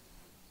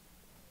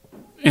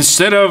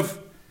 Instead of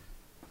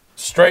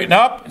straighten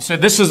up and say,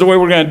 this is the way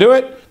we're going to do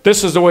it.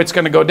 This is the way it's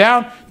going to go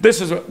down.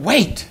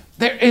 Wait,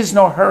 there is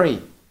no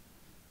hurry.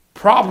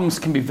 Problems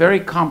can be very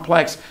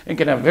complex and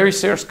can have very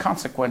serious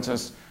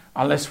consequences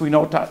unless we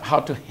know how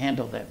to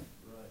handle them.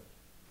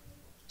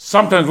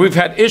 Sometimes we've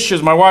had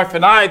issues, my wife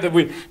and I, that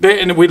we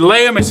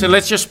lay them and say,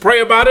 let's just pray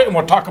about it and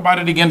we'll talk about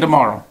it again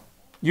tomorrow.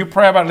 You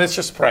pray about it, let's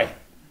just pray.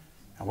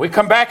 And we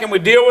come back and we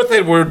deal with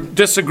it. We're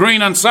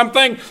disagreeing on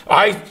something.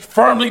 I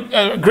firmly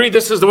agree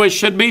this is the way it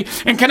should be.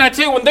 And can I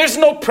tell you, when there's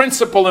no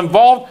principle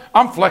involved,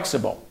 I'm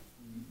flexible.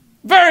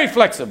 Very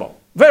flexible.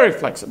 Very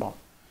flexible.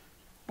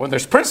 When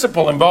there's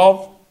principle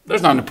involved,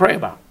 there's nothing to pray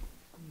about.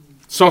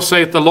 So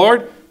saith the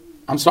Lord.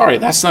 I'm sorry,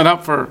 that's not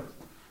up for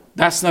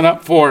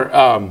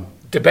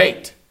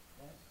debate.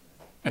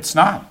 It's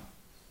not.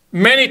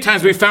 Many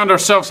times we found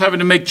ourselves having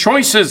to make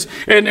choices,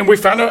 and we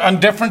found it on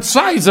different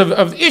sides of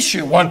the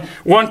issue.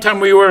 One time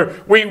we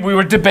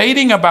were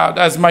debating about,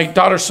 as my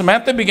daughter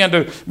Samantha began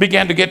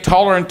to get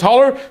taller and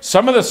taller,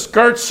 some of the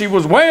skirts she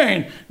was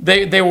wearing,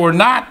 they were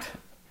not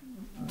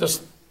the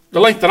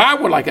length that I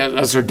would like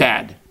as her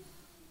dad.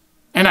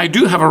 And I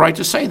do have a right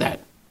to say that.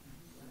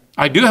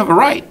 I do have a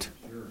right.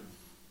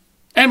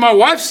 And my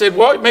wife said,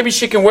 well, maybe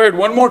she can wear it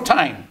one more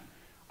time.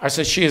 I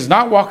said, she is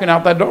not walking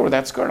out that door with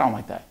that skirt on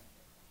like that.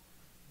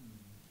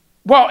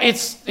 Well,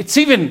 it's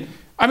even,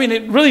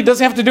 it really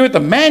doesn't have to do with the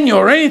manual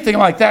or anything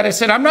like that. I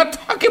said, I'm not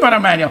talking about a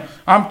manual.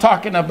 I'm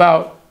talking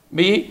about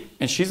me,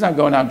 and she's not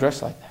going out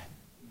dressed like that.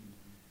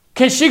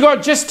 Can she go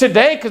out just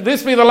today? Because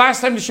this will be the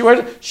last time she wears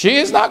it. She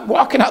is not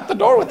walking out the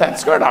door with that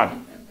skirt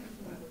on.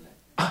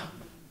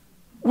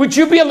 Would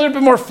you be a little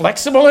bit more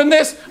flexible in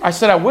this? I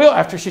said, I will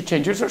after she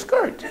changes her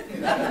skirt.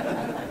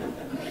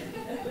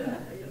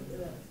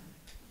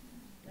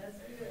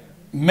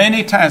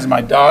 Many times my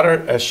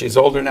daughter, as she's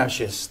older now,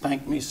 she has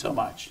thanked me so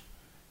much.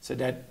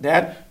 Said,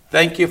 Dad,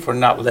 thank you for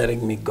not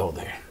letting me go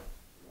there.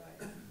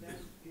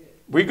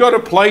 We go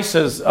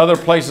to other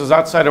places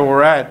outside of where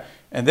we're at,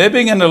 and they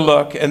begin to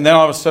look, and then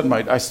all of a sudden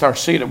I start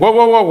seeing it.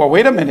 Whoa,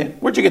 wait a minute.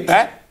 Where'd you get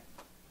that?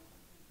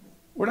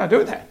 We're not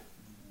doing that.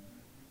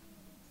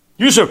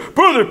 You said,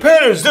 Brother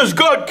Perez, does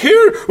God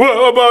care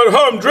about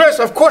how I'm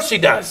dressed? Of course he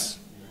does.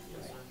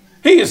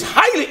 He is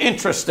highly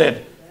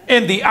interested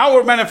in the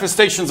outward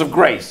manifestations of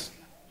grace.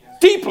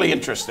 Deeply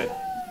interested.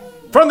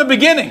 From the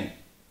beginning.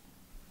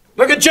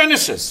 Look at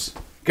Genesis.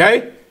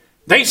 Okay?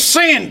 They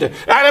sinned.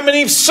 Adam and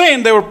Eve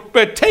sinned. They were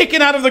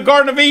taken out of the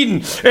Garden of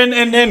Eden.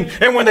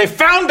 And when they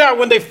found out,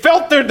 when they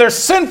felt their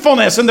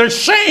sinfulness and their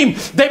shame,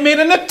 they made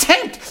an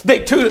attempt. They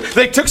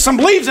took some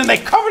leaves and they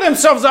covered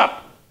themselves up.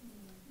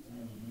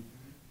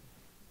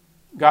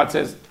 God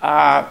says,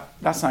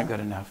 that's not good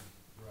enough.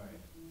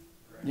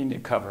 You need to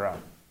cover up.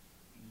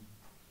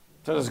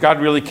 So does God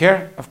really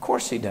care? Of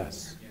course he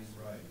does.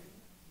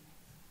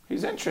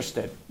 He's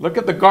interested. Look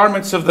at the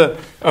garments of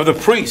the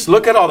priest.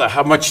 Look at all that,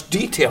 how much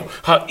detail,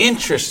 how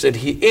interested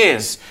he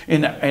is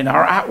in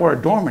our outward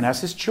adornment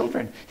as his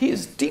children. He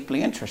is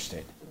deeply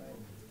interested.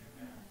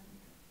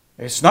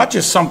 It's not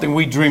just something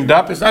we dreamed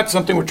up. It's not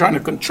something we're trying to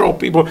control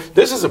people.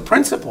 This is a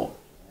principle.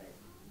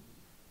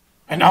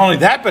 And not only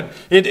that, but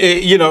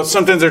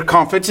sometimes there are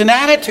conflicts in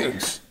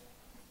attitudes.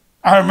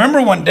 I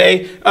remember one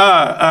day,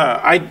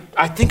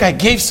 I think I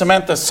gave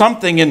Samantha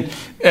something,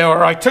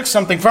 or I took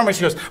something from her.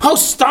 She goes, "Oh,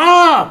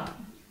 stop!"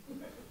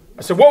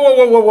 I said,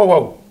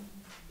 "Whoa!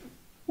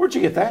 Where'd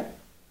you get that?"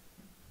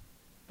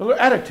 The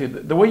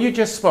attitude, the way you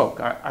just spoke.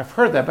 I've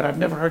heard that, but I've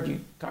never heard you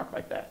talk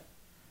like that.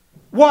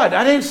 What?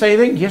 I didn't say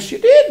anything. Yes, you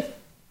did.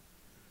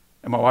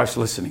 And my wife's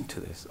listening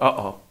to this.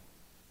 Uh-oh.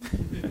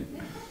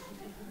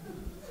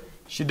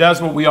 She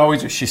does what we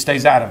always do. She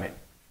stays out of it.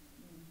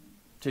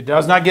 She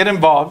does not get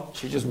involved.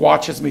 She just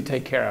watches me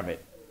take care of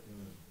it.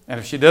 And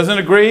if she doesn't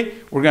agree,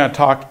 we're going to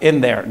talk in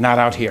there, not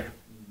out here.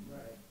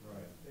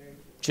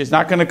 She's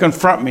not going to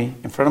confront me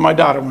in front of my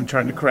daughter when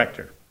trying to correct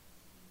her.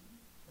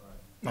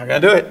 Not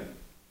going to do it.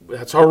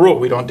 That's our rule.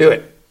 We don't do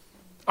it.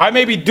 I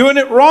may be doing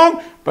it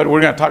wrong, but we're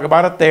going to talk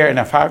about it there. And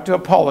if I have to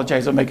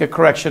apologize or make a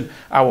correction,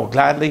 I will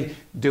gladly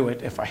do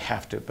it if I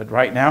have to. But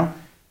right now,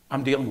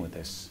 I'm dealing with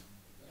this.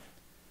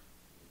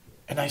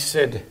 And I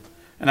said,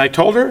 and I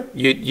told her,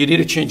 you need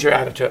to change your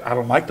attitude. I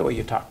don't like the way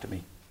you talk to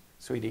me,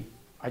 sweetie.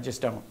 I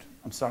just don't.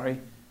 I'm sorry.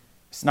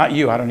 It's not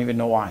you. I don't even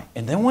know why.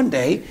 And then one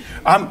day,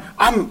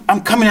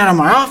 I'm coming out of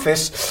my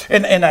office,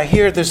 and I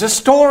hear there's a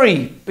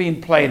story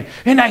being played,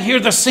 and I hear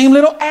the same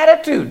little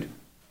attitude.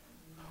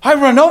 I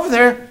run over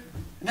there,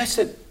 and I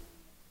said,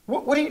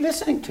 what are you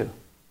listening to?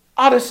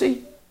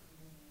 Odyssey.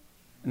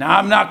 Now,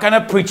 I'm not going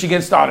to preach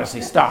against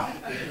Odyssey. Stop.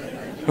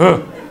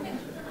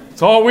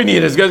 That's all we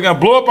need. Is going to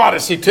blow up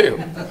Odyssey,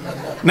 too.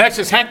 Next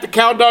is Hank the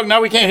Cow Dog.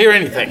 Now we can't hear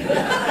anything.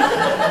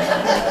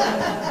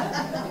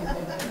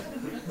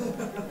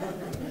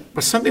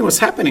 But something was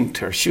happening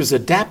to her. She was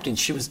adapting.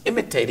 She was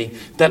imitating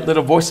that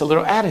little voice, a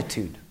little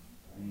attitude.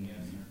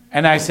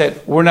 And I said,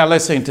 we're not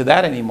listening to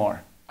that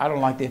anymore. I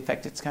don't like the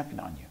effect it's having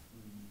on you.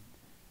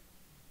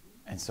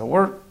 And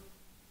so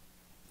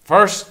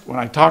first, when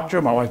I talked to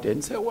her, my wife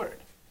didn't say a word.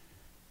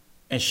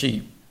 And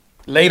she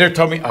later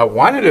told me, I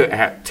wanted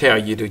to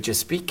tell you to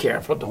just be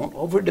careful. Don't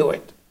overdo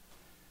it.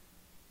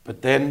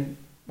 But then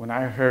when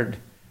I heard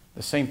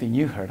the same thing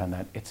you heard on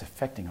that, it's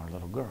affecting our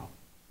little girl.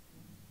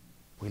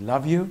 We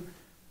love you,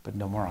 but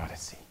no more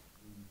Odyssey.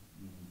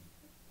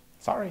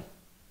 Sorry.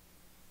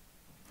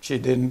 She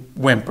didn't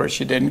whimper.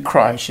 She didn't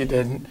cry.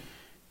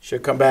 She'll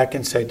come back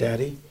and say,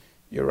 Daddy,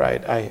 you're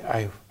right.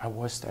 I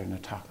was starting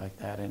to talk like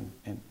that.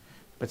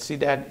 But see,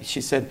 Dad, she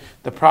said,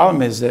 the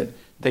problem is that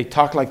they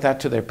talk like that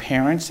to their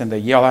parents and they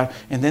yell out,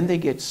 and then they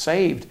get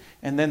saved.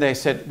 And then they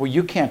said, well,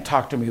 you can't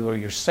talk to me whether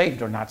you're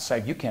saved or not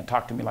saved. You can't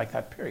talk to me like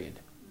that, period.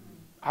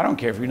 I don't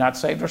care if you're not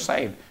saved or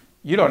saved.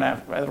 You don't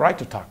have the right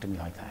to talk to me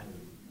like that.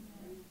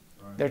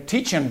 They're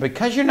teaching,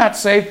 because you're not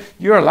saved,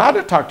 you're allowed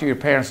to talk to your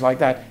parents like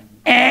that.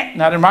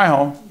 Not in my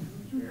home.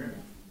 Ain't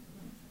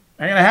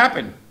going to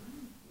happen.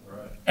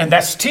 And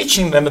that's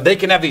teaching them that they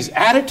can have these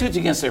attitudes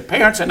against their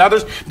parents and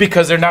others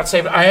because they're not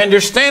saved. I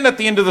understand at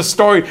the end of the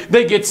story,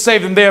 they get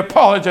saved and they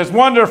apologize.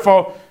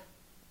 Wonderful.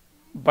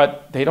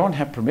 But they don't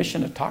have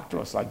permission to talk to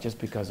us like just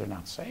because they're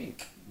not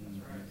saved.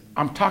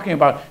 I'm talking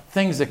about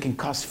things that can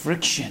cause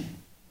friction.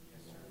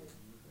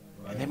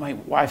 And then my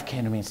wife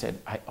came to me and said,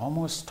 I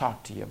almost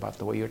talked to you about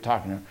the way you're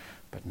talking to her,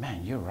 but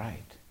man, you're right.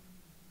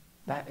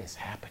 That is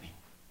happening.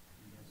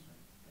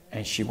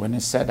 And she went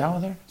and sat down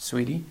with her.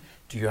 Sweetie,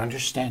 do you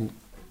understand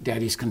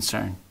Daddy's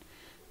concern?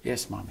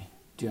 Yes, Mommy.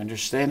 Do you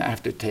understand I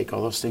have to take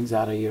all those things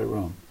out of your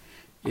room?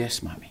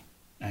 Yes, Mommy.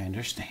 I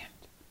understand.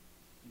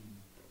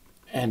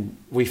 And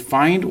we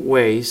find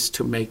ways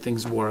to make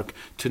things work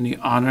to the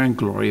honor and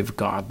glory of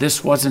God.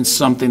 This wasn't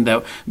something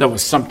that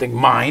was something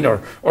mine,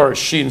 or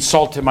she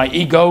insulted my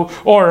ego,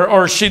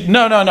 or she,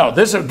 no.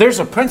 There's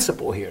a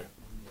principle here.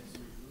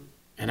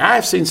 And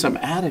I've seen some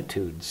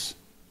attitudes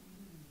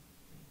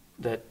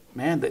that,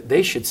 man, that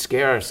they should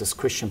scare us as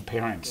Christian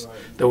parents,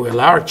 that we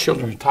allow our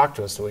children to talk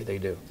to us the way they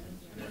do.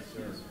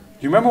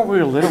 You remember when we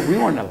were little? We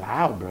weren't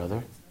allowed,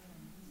 brother.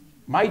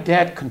 My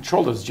dad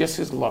controlled us, just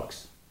his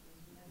looks.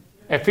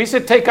 If he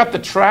said, take up the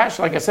trash,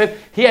 like I said,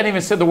 he hadn't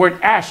even said the word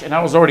ash, and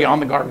I was already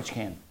on the garbage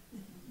can.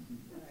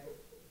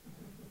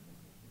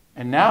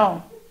 And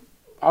now,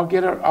 I'll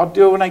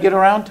do it when I get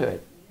around to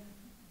it.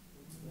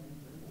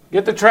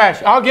 Get the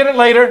trash. I'll get it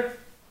later.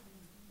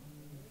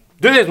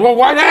 Do this. Well,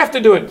 why do I have to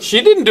do it? She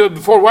didn't do it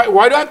before.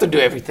 Why do I have to do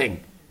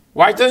everything?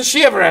 Why doesn't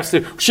she ever ask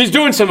to? She's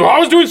doing something. I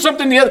was doing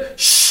something the other.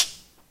 Shh.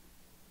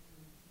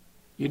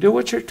 You do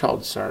what you're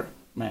told, sir,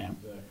 ma'am.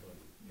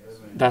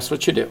 That's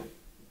what you do.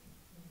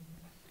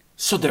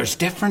 So there's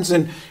difference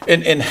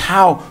in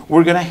how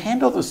we're going to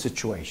handle the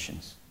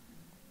situations.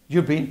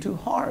 You're being too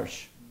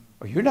harsh,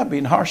 or you're not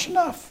being harsh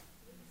enough.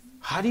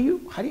 How do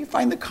you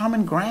find the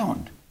common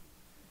ground?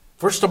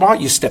 First of all,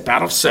 you step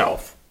out of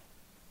self.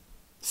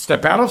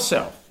 Step out of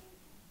self,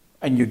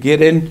 and you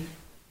get in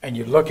and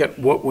you look at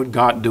what would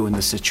God do in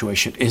this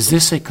situation.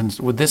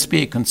 Would this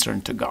be a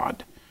concern to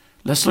God?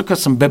 Let's look at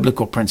some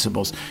biblical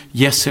principles.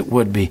 Yes, it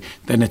would be.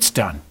 Then it's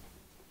done.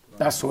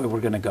 That's the way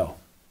we're going to go.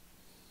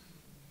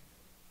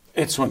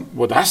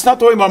 Well, that's not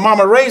the way my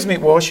mama raised me.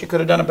 Well, she could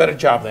have done a better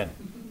job then.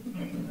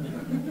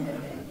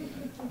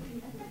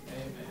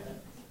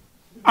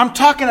 I'm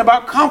talking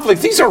about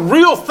conflict. These are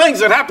real things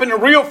that happen in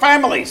real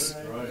families.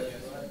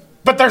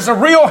 But there's a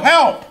real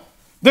help.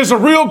 There's a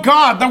real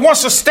God that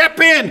wants to step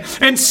in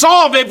and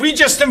solve it. If we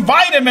just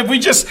invite him, if we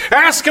just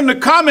ask him to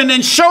come in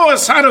and show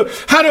us how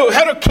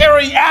to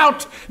carry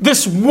out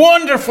this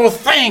wonderful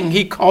thing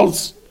he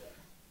calls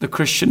the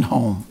Christian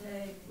home.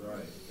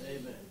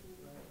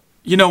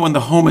 You know, when the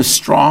home is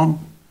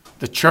strong,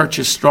 the church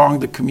is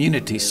strong, the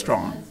community is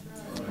strong.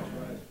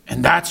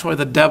 And that's why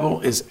the devil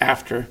is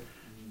after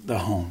the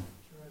home.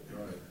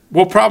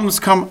 Will problems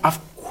come? Of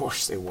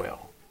course they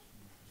will.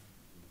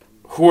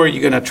 who are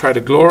you going to try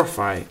to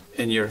glorify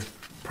in your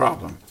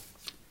problem?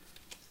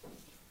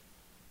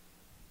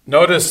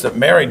 Notice that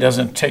Mary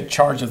doesn't take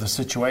charge of the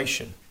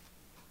situation.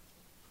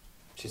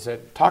 She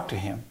said, talk to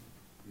him.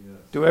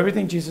 Do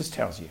everything Jesus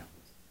tells you.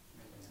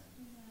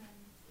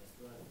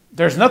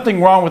 There's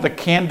nothing wrong with a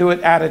can-do-it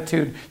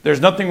attitude.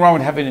 There's nothing wrong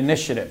with having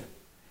initiative.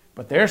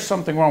 But there's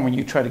something wrong when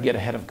you try to get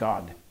ahead of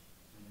God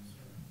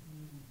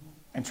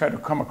and try to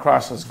come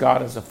across as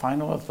God as the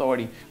final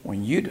authority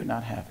when you do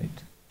not have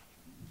it.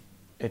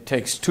 It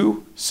takes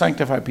two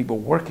sanctified people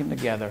working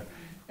together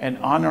and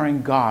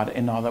honoring God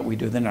in all that we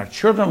do. Then our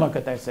children look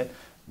at that and say,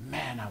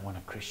 man, I want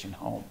a Christian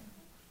home.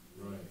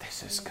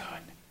 This is good.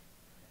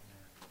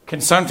 Can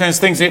sometimes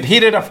things get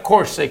heated? Of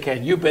course they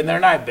can. You've been there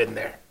and I've been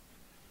there.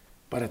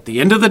 But at the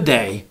end of the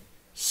day,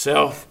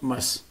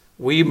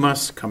 we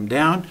must come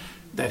down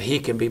that he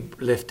can be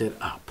lifted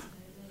up.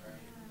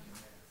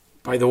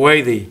 By the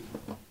way, the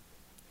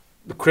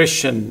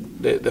Christian,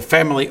 the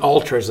family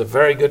altar is a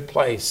very good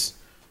place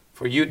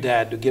for you,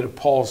 Dad, to get a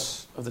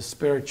pulse of the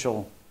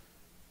spiritual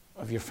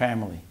of your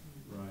family.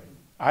 Right.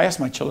 I asked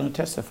my children to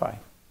testify.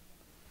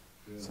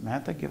 Good.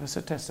 Samantha, give us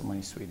a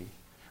testimony, sweetie.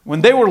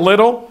 When they were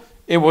little,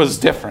 it was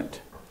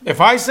different. If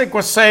Isaac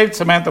was saved,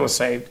 Samantha was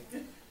saved.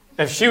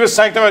 If she was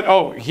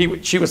sanctified,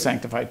 she was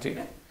sanctified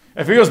too.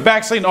 If he was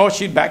backsliding,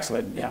 she'd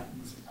backslid. Yeah.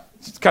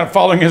 She's kind of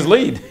following his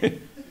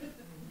lead.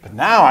 But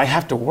now I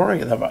have to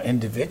worry about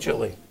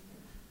individually.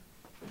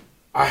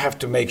 I have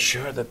to make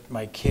sure that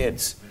my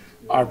kids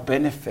are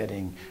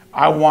benefiting.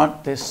 I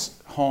want this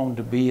home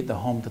to be the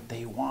home that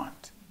they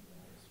want.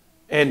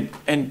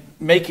 And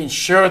making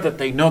sure that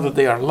they know that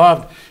they are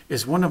loved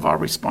is one of our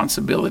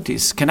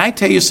responsibilities. Can I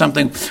tell you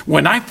something?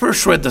 When I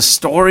first read the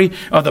story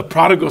of the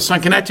prodigal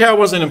son, can I tell you I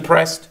wasn't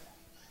impressed?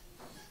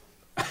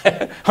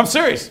 I'm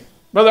serious.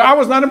 Brother, I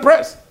was not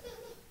impressed.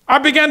 I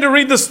began to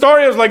read the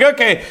story. I was like,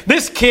 okay,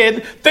 this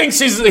kid thinks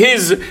he's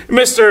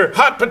Mr.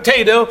 Hot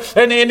Potato,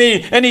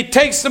 and he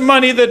takes the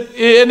money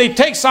and he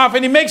takes off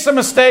and he makes a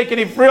mistake and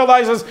he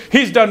realizes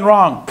he's done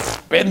wrong.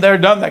 Been there,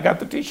 done that. Got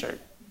the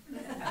T-shirt.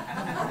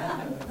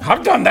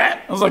 I've done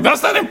that. I was like,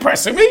 that's not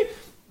impressing me.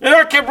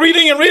 I kept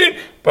reading and reading,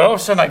 but all of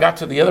a sudden I got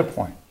to the other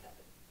point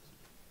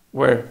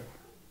where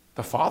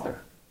the father.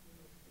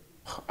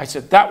 I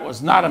said, that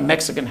was not a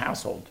Mexican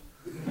household.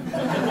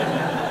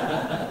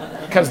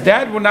 Because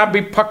Dad would not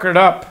be puckered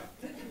up,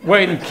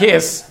 waiting to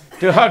kiss,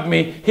 to hug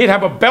me. He'd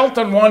have a belt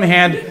on one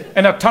hand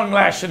and a tongue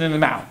lashing in the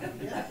mouth.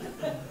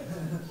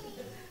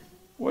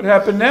 What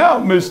happened now,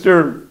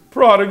 Mr.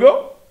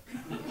 Prodigal?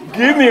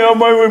 Give me all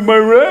my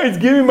rights.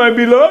 Give me my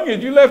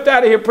belongings. You left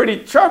out of here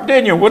pretty sharp,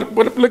 didn't you?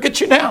 Look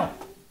at you now.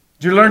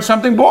 Did you learn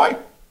something, boy?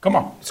 Come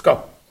on, let's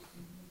go.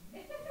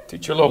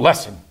 Teach you a little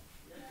lesson.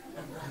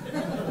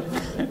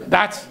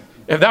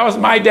 If that was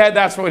my dad,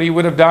 that's what he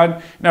would have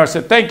done. And I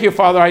said, thank you,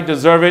 Father, I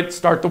deserve it.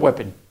 Start the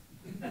whipping.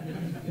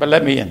 But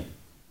let me in.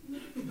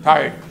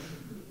 Tired.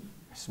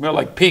 I smell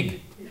like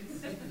pig.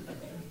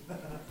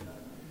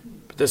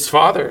 But this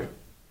father,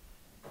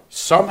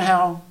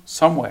 somehow,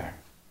 somewhere,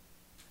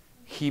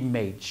 he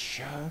made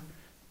sure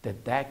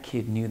that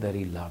kid knew that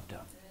he loved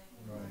him.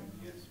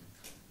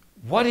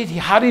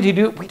 How did he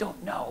do it? We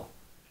don't know.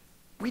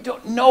 We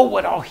don't know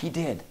what all he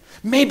did.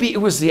 Maybe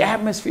it was the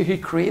atmosphere he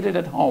created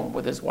at home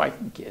with his wife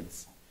and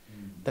kids.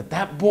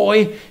 That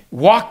boy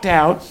walked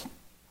out,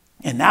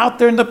 and out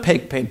there in the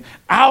pig pen,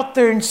 out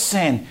there in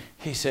sin,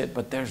 he said,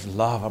 but there's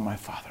love in my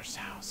Father's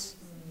house.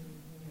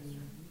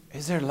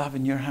 Is there love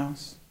in your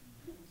house?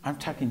 I'm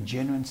talking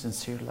genuine,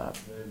 sincere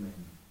love.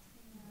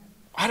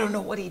 I don't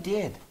know what he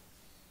did.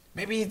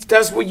 Maybe he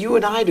does what you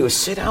and I do,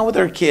 sit down with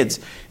our kids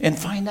and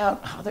find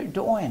out how they're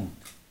doing.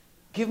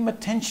 Give them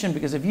attention,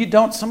 because if you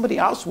don't, somebody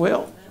else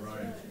will.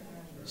 Right.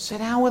 Sit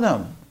down with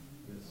them.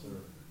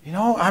 Yes,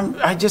 sir.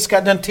 I just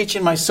got done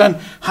teaching my son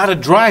how to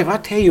drive. I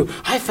tell you,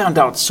 I found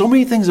out so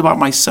many things about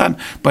my son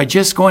by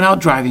just going out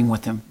driving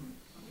with him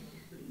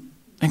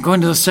and going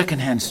to the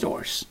secondhand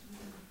stores.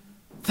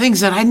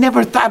 Things that I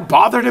never thought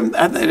bothered him,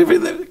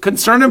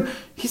 concerned him.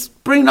 He's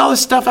bringing all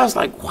this stuff. I was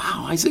like,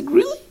 wow. I said,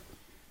 really?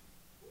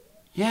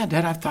 Yeah,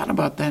 Dad, I've thought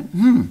about that.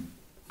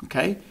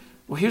 Okay.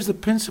 Well, here's the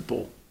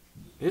principle.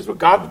 Here's what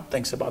God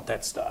thinks about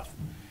that stuff.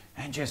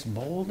 And just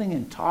molding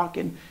and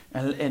talking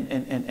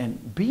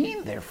and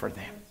being there for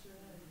them.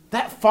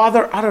 That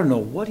father, I don't know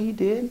what he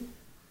did,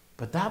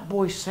 but that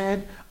boy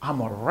said, I'm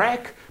a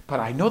wreck,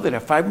 but I know that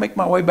if I make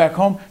my way back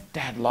home,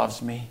 Dad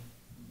loves me.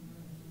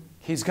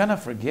 He's going to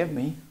forgive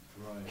me.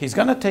 He's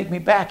going to take me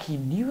back. He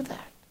knew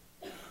that.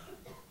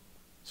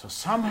 So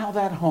somehow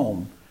that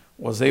home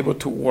was able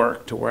to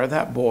work to where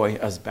that boy,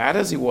 as bad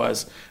as he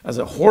was, as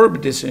a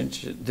horrible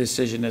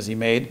decision as he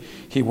made,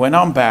 he went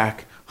on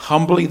back,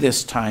 humbly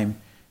this time,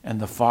 and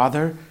the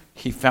father,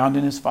 he found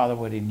in his father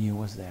what he knew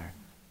was there.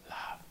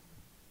 Love.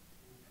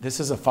 This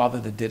is a father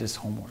that did his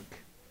homework.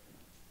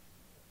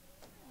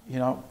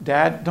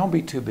 Dad, don't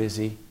be too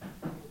busy.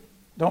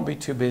 Don't be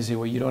too busy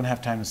where you don't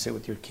have time to sit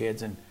with your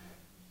kids and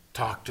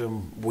talk to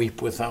them,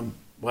 weep with them,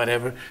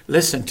 whatever.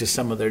 Listen to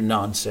some of their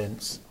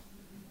nonsense.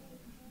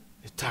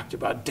 They talked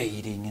about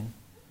dating and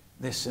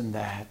this and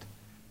that.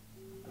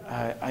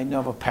 I know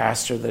of a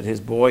pastor that his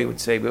boy would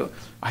say, well,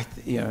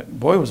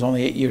 boy was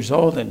only 8 years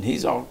old and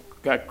he's all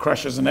got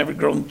crushes on every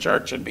girl in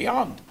church and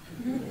beyond.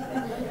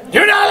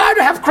 You're not allowed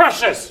to have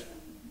crushes.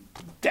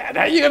 Dad,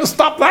 how are you going to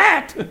stop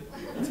that?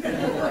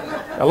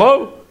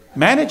 Hello?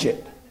 Manage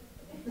it.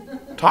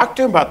 Talk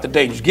to him about the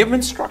dangers. Give him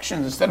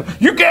instructions instead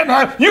of, you can't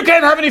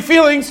have any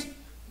feelings.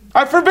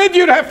 I forbid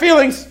you to have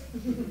feelings.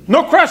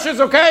 No crushes,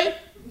 okay?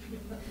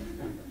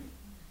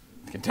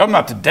 You can tell them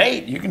not to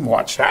date. You can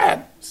watch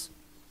that as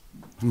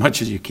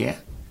much as you can.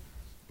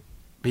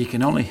 But you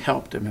can only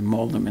help them and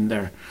mold them in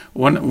there.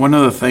 One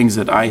of the things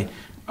that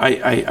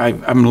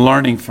I'm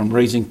learning from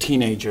raising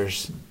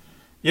teenagers.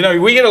 You know,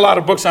 we get a lot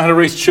of books on how to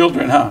raise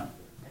children, huh?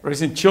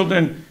 Raising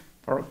children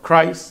for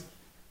Christ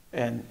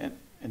and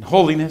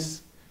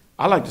holiness.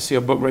 I like to see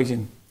a book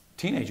raising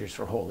teenagers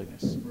for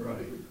holiness.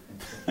 Right.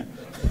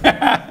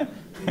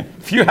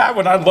 If you have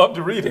one, I'd love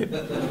to read it.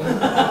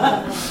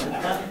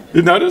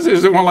 You notice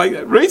there's one like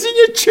that. Raising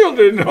your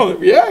children.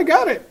 Yeah, I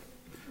got it.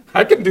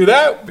 I can do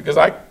that because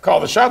I call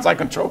the shots, I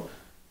control.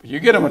 But you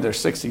get them when they're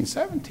 16,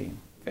 17,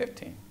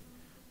 15.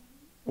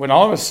 When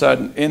all of a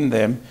sudden in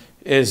them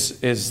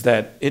is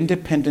that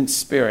independent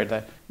spirit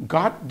that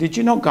God, did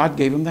you know God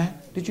gave them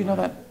that? Did you know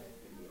that?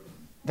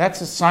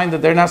 That's a sign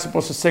that they're not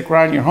supposed to stick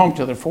around your home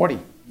till they're 40.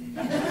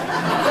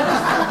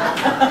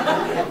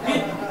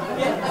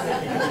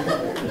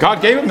 God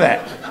gave them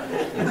that.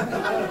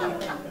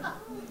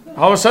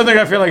 All of a sudden they're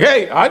going to feel like,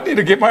 hey, I need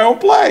to get my own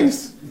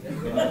place.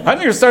 I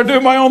need to start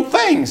doing my own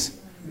things.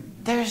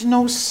 There's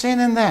no sin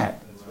in that.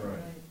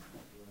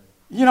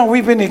 You know,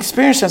 we've been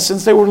experiencing that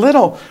since they were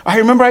little. I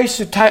remember I used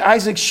to tie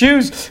Isaac's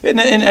shoes, and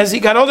as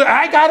he got older,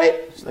 I got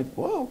it. It's like,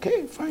 well,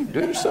 okay, fine, do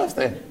it yourself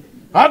then.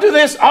 I'll do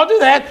this, I'll do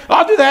that,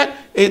 I'll do that.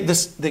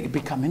 They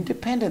become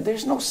independent.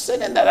 There's no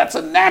sin in that. That's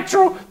a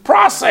natural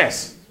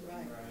process.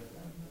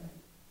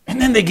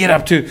 And then they get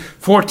up to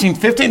 14,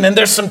 15, and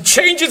there's some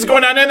changes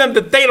going on in them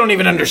that they don't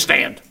even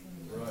understand.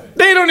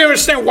 They don't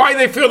understand why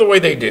they feel the way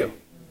they do.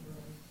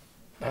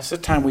 That's the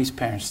time we as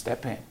parents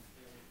step in.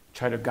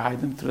 Try to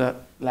guide them through that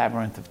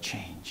labyrinth of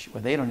change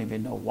where they don't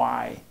even know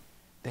why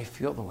they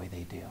feel the way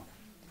they do.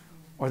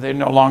 Or they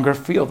no longer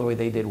feel the way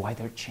they did, why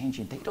they're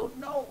changing. They don't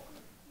know.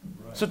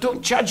 So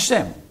don't judge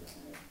them.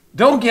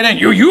 Don't get in.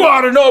 You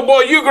ought to know,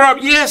 boy, you grew up.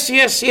 Yes,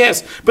 yes,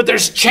 yes. But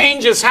there's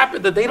changes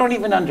happen that they don't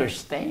even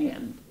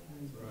understand.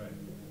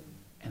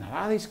 And a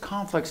lot of these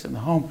conflicts in the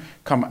home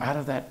come out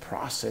of that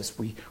process.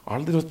 Our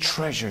little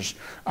treasures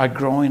are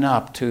growing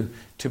up to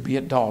be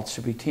adults,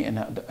 to be teen,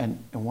 and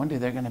one day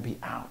they're going to be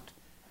out.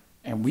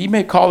 And we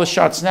may call the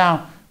shots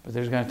now, but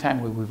there's going to be a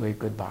time where we wave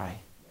goodbye.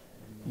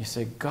 You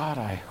say, God,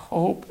 I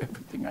hope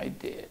everything I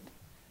did.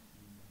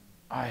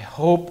 I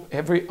hope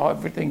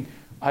everything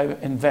I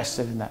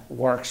invested in that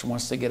works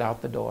once they get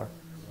out the door.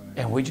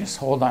 And we just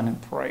hold on in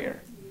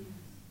prayer.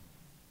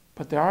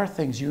 But there are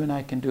things you and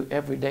I can do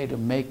every day to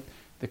make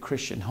the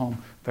Christian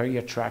home very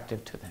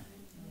attractive to them.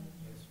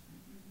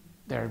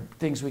 There are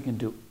things we can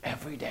do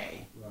every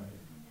day.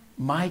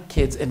 My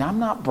kids, and I'm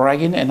not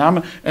bragging, and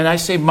I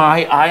say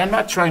I'm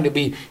not trying to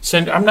be be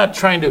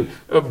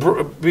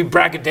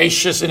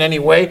braggadocious in any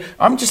way.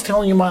 I'm just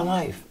telling you my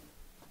life.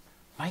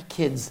 My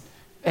kids,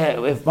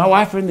 if my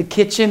wife were in the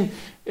kitchen,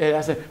 and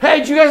I said, hey,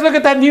 did you guys look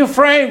at that new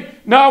frame?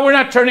 No, we're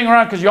not turning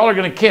around because y'all are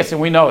going to kiss,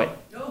 and we know it.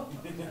 No.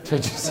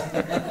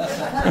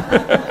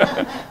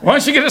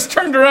 Once you get us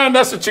turned around,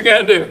 that's what you're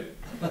going to do.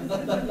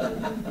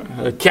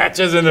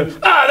 Catches in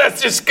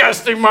that's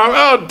disgusting, Mom.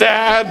 Oh,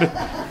 Dad.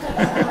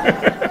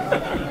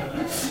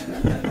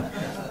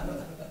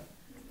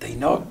 They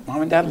know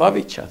Mom and Dad love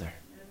each other.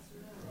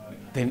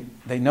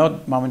 They know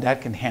Mom and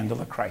Dad can handle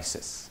a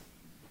crisis.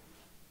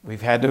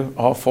 We've had to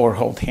all four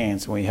hold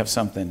hands when we have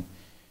something,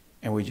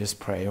 and we just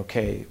pray,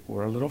 okay,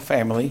 we're a little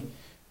family.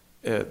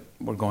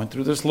 We're going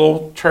through this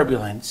little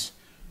turbulence,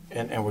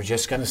 and we're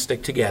just going to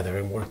stick together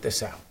and work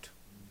this out.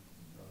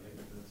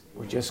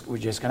 We're just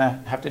going to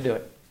have to do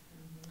it.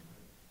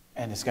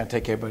 And it's going to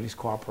take everybody's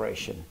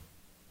cooperation.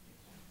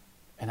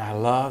 And I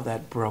love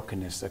that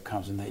brokenness that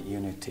comes in that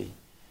unity.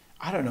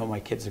 I don't know what my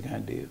kids are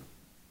going to do.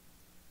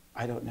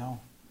 I don't know.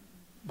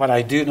 But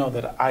I do know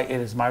that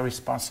it is my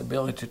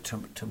responsibility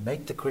to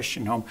make the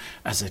Christian home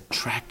as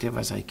attractive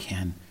as I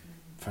can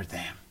for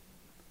them.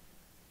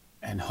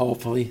 And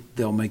hopefully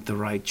they'll make the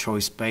right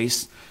choice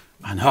based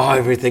on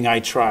everything I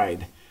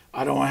tried.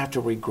 I don't want to have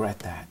to regret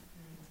that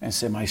and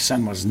say my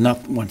son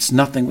wants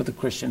nothing with the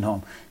Christian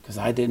home because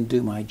I didn't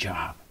do my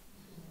job.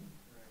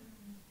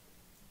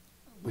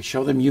 We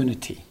show them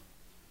unity.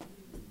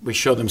 We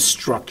show them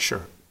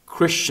structure,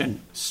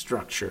 Christian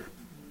structure.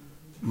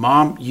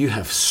 Mom, you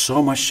have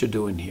so much to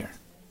do in here.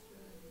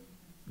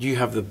 You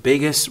have the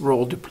biggest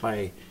role to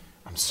play.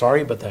 I'm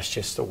sorry, but that's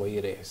just the way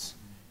it is.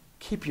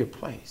 Keep your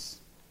place.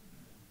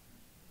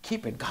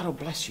 Keep it. God will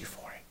bless you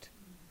for it.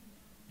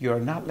 You are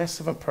not less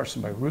of a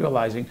person by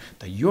realizing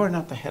that you are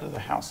not the head of the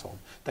household.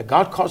 That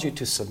God calls you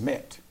to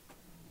submit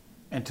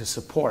and to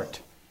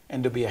support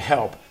and to be a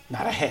help,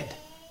 not a head,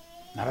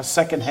 not a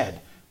second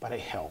head, but a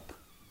help.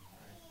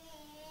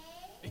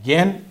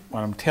 Again,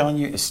 what I'm telling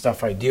you is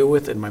stuff I deal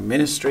with in my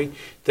ministry.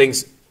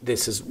 This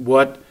is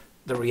what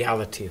the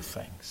reality of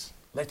things.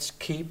 Let's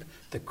keep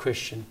the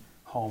Christian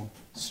home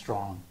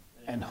strong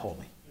and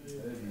holy.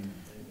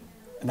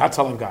 And that's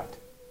all I've got.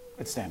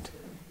 Let's stand.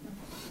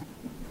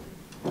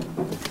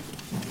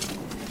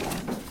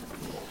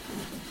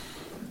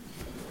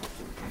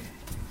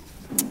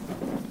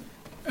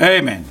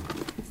 Amen.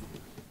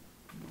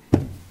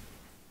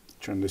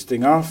 Turn this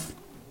thing off.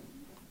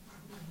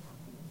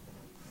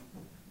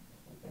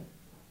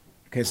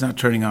 Okay, it's not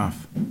turning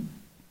off.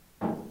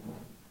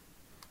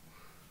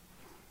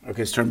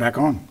 Okay, it's turned back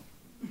on.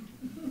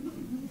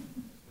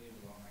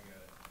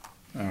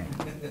 All right.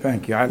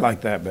 Thank you. I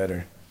like that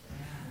better.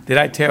 Did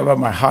I tell you about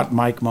my hot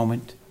mic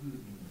moment?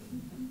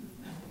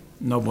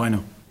 No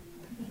bueno.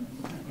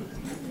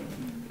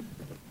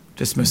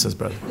 Dismiss us,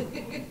 brother.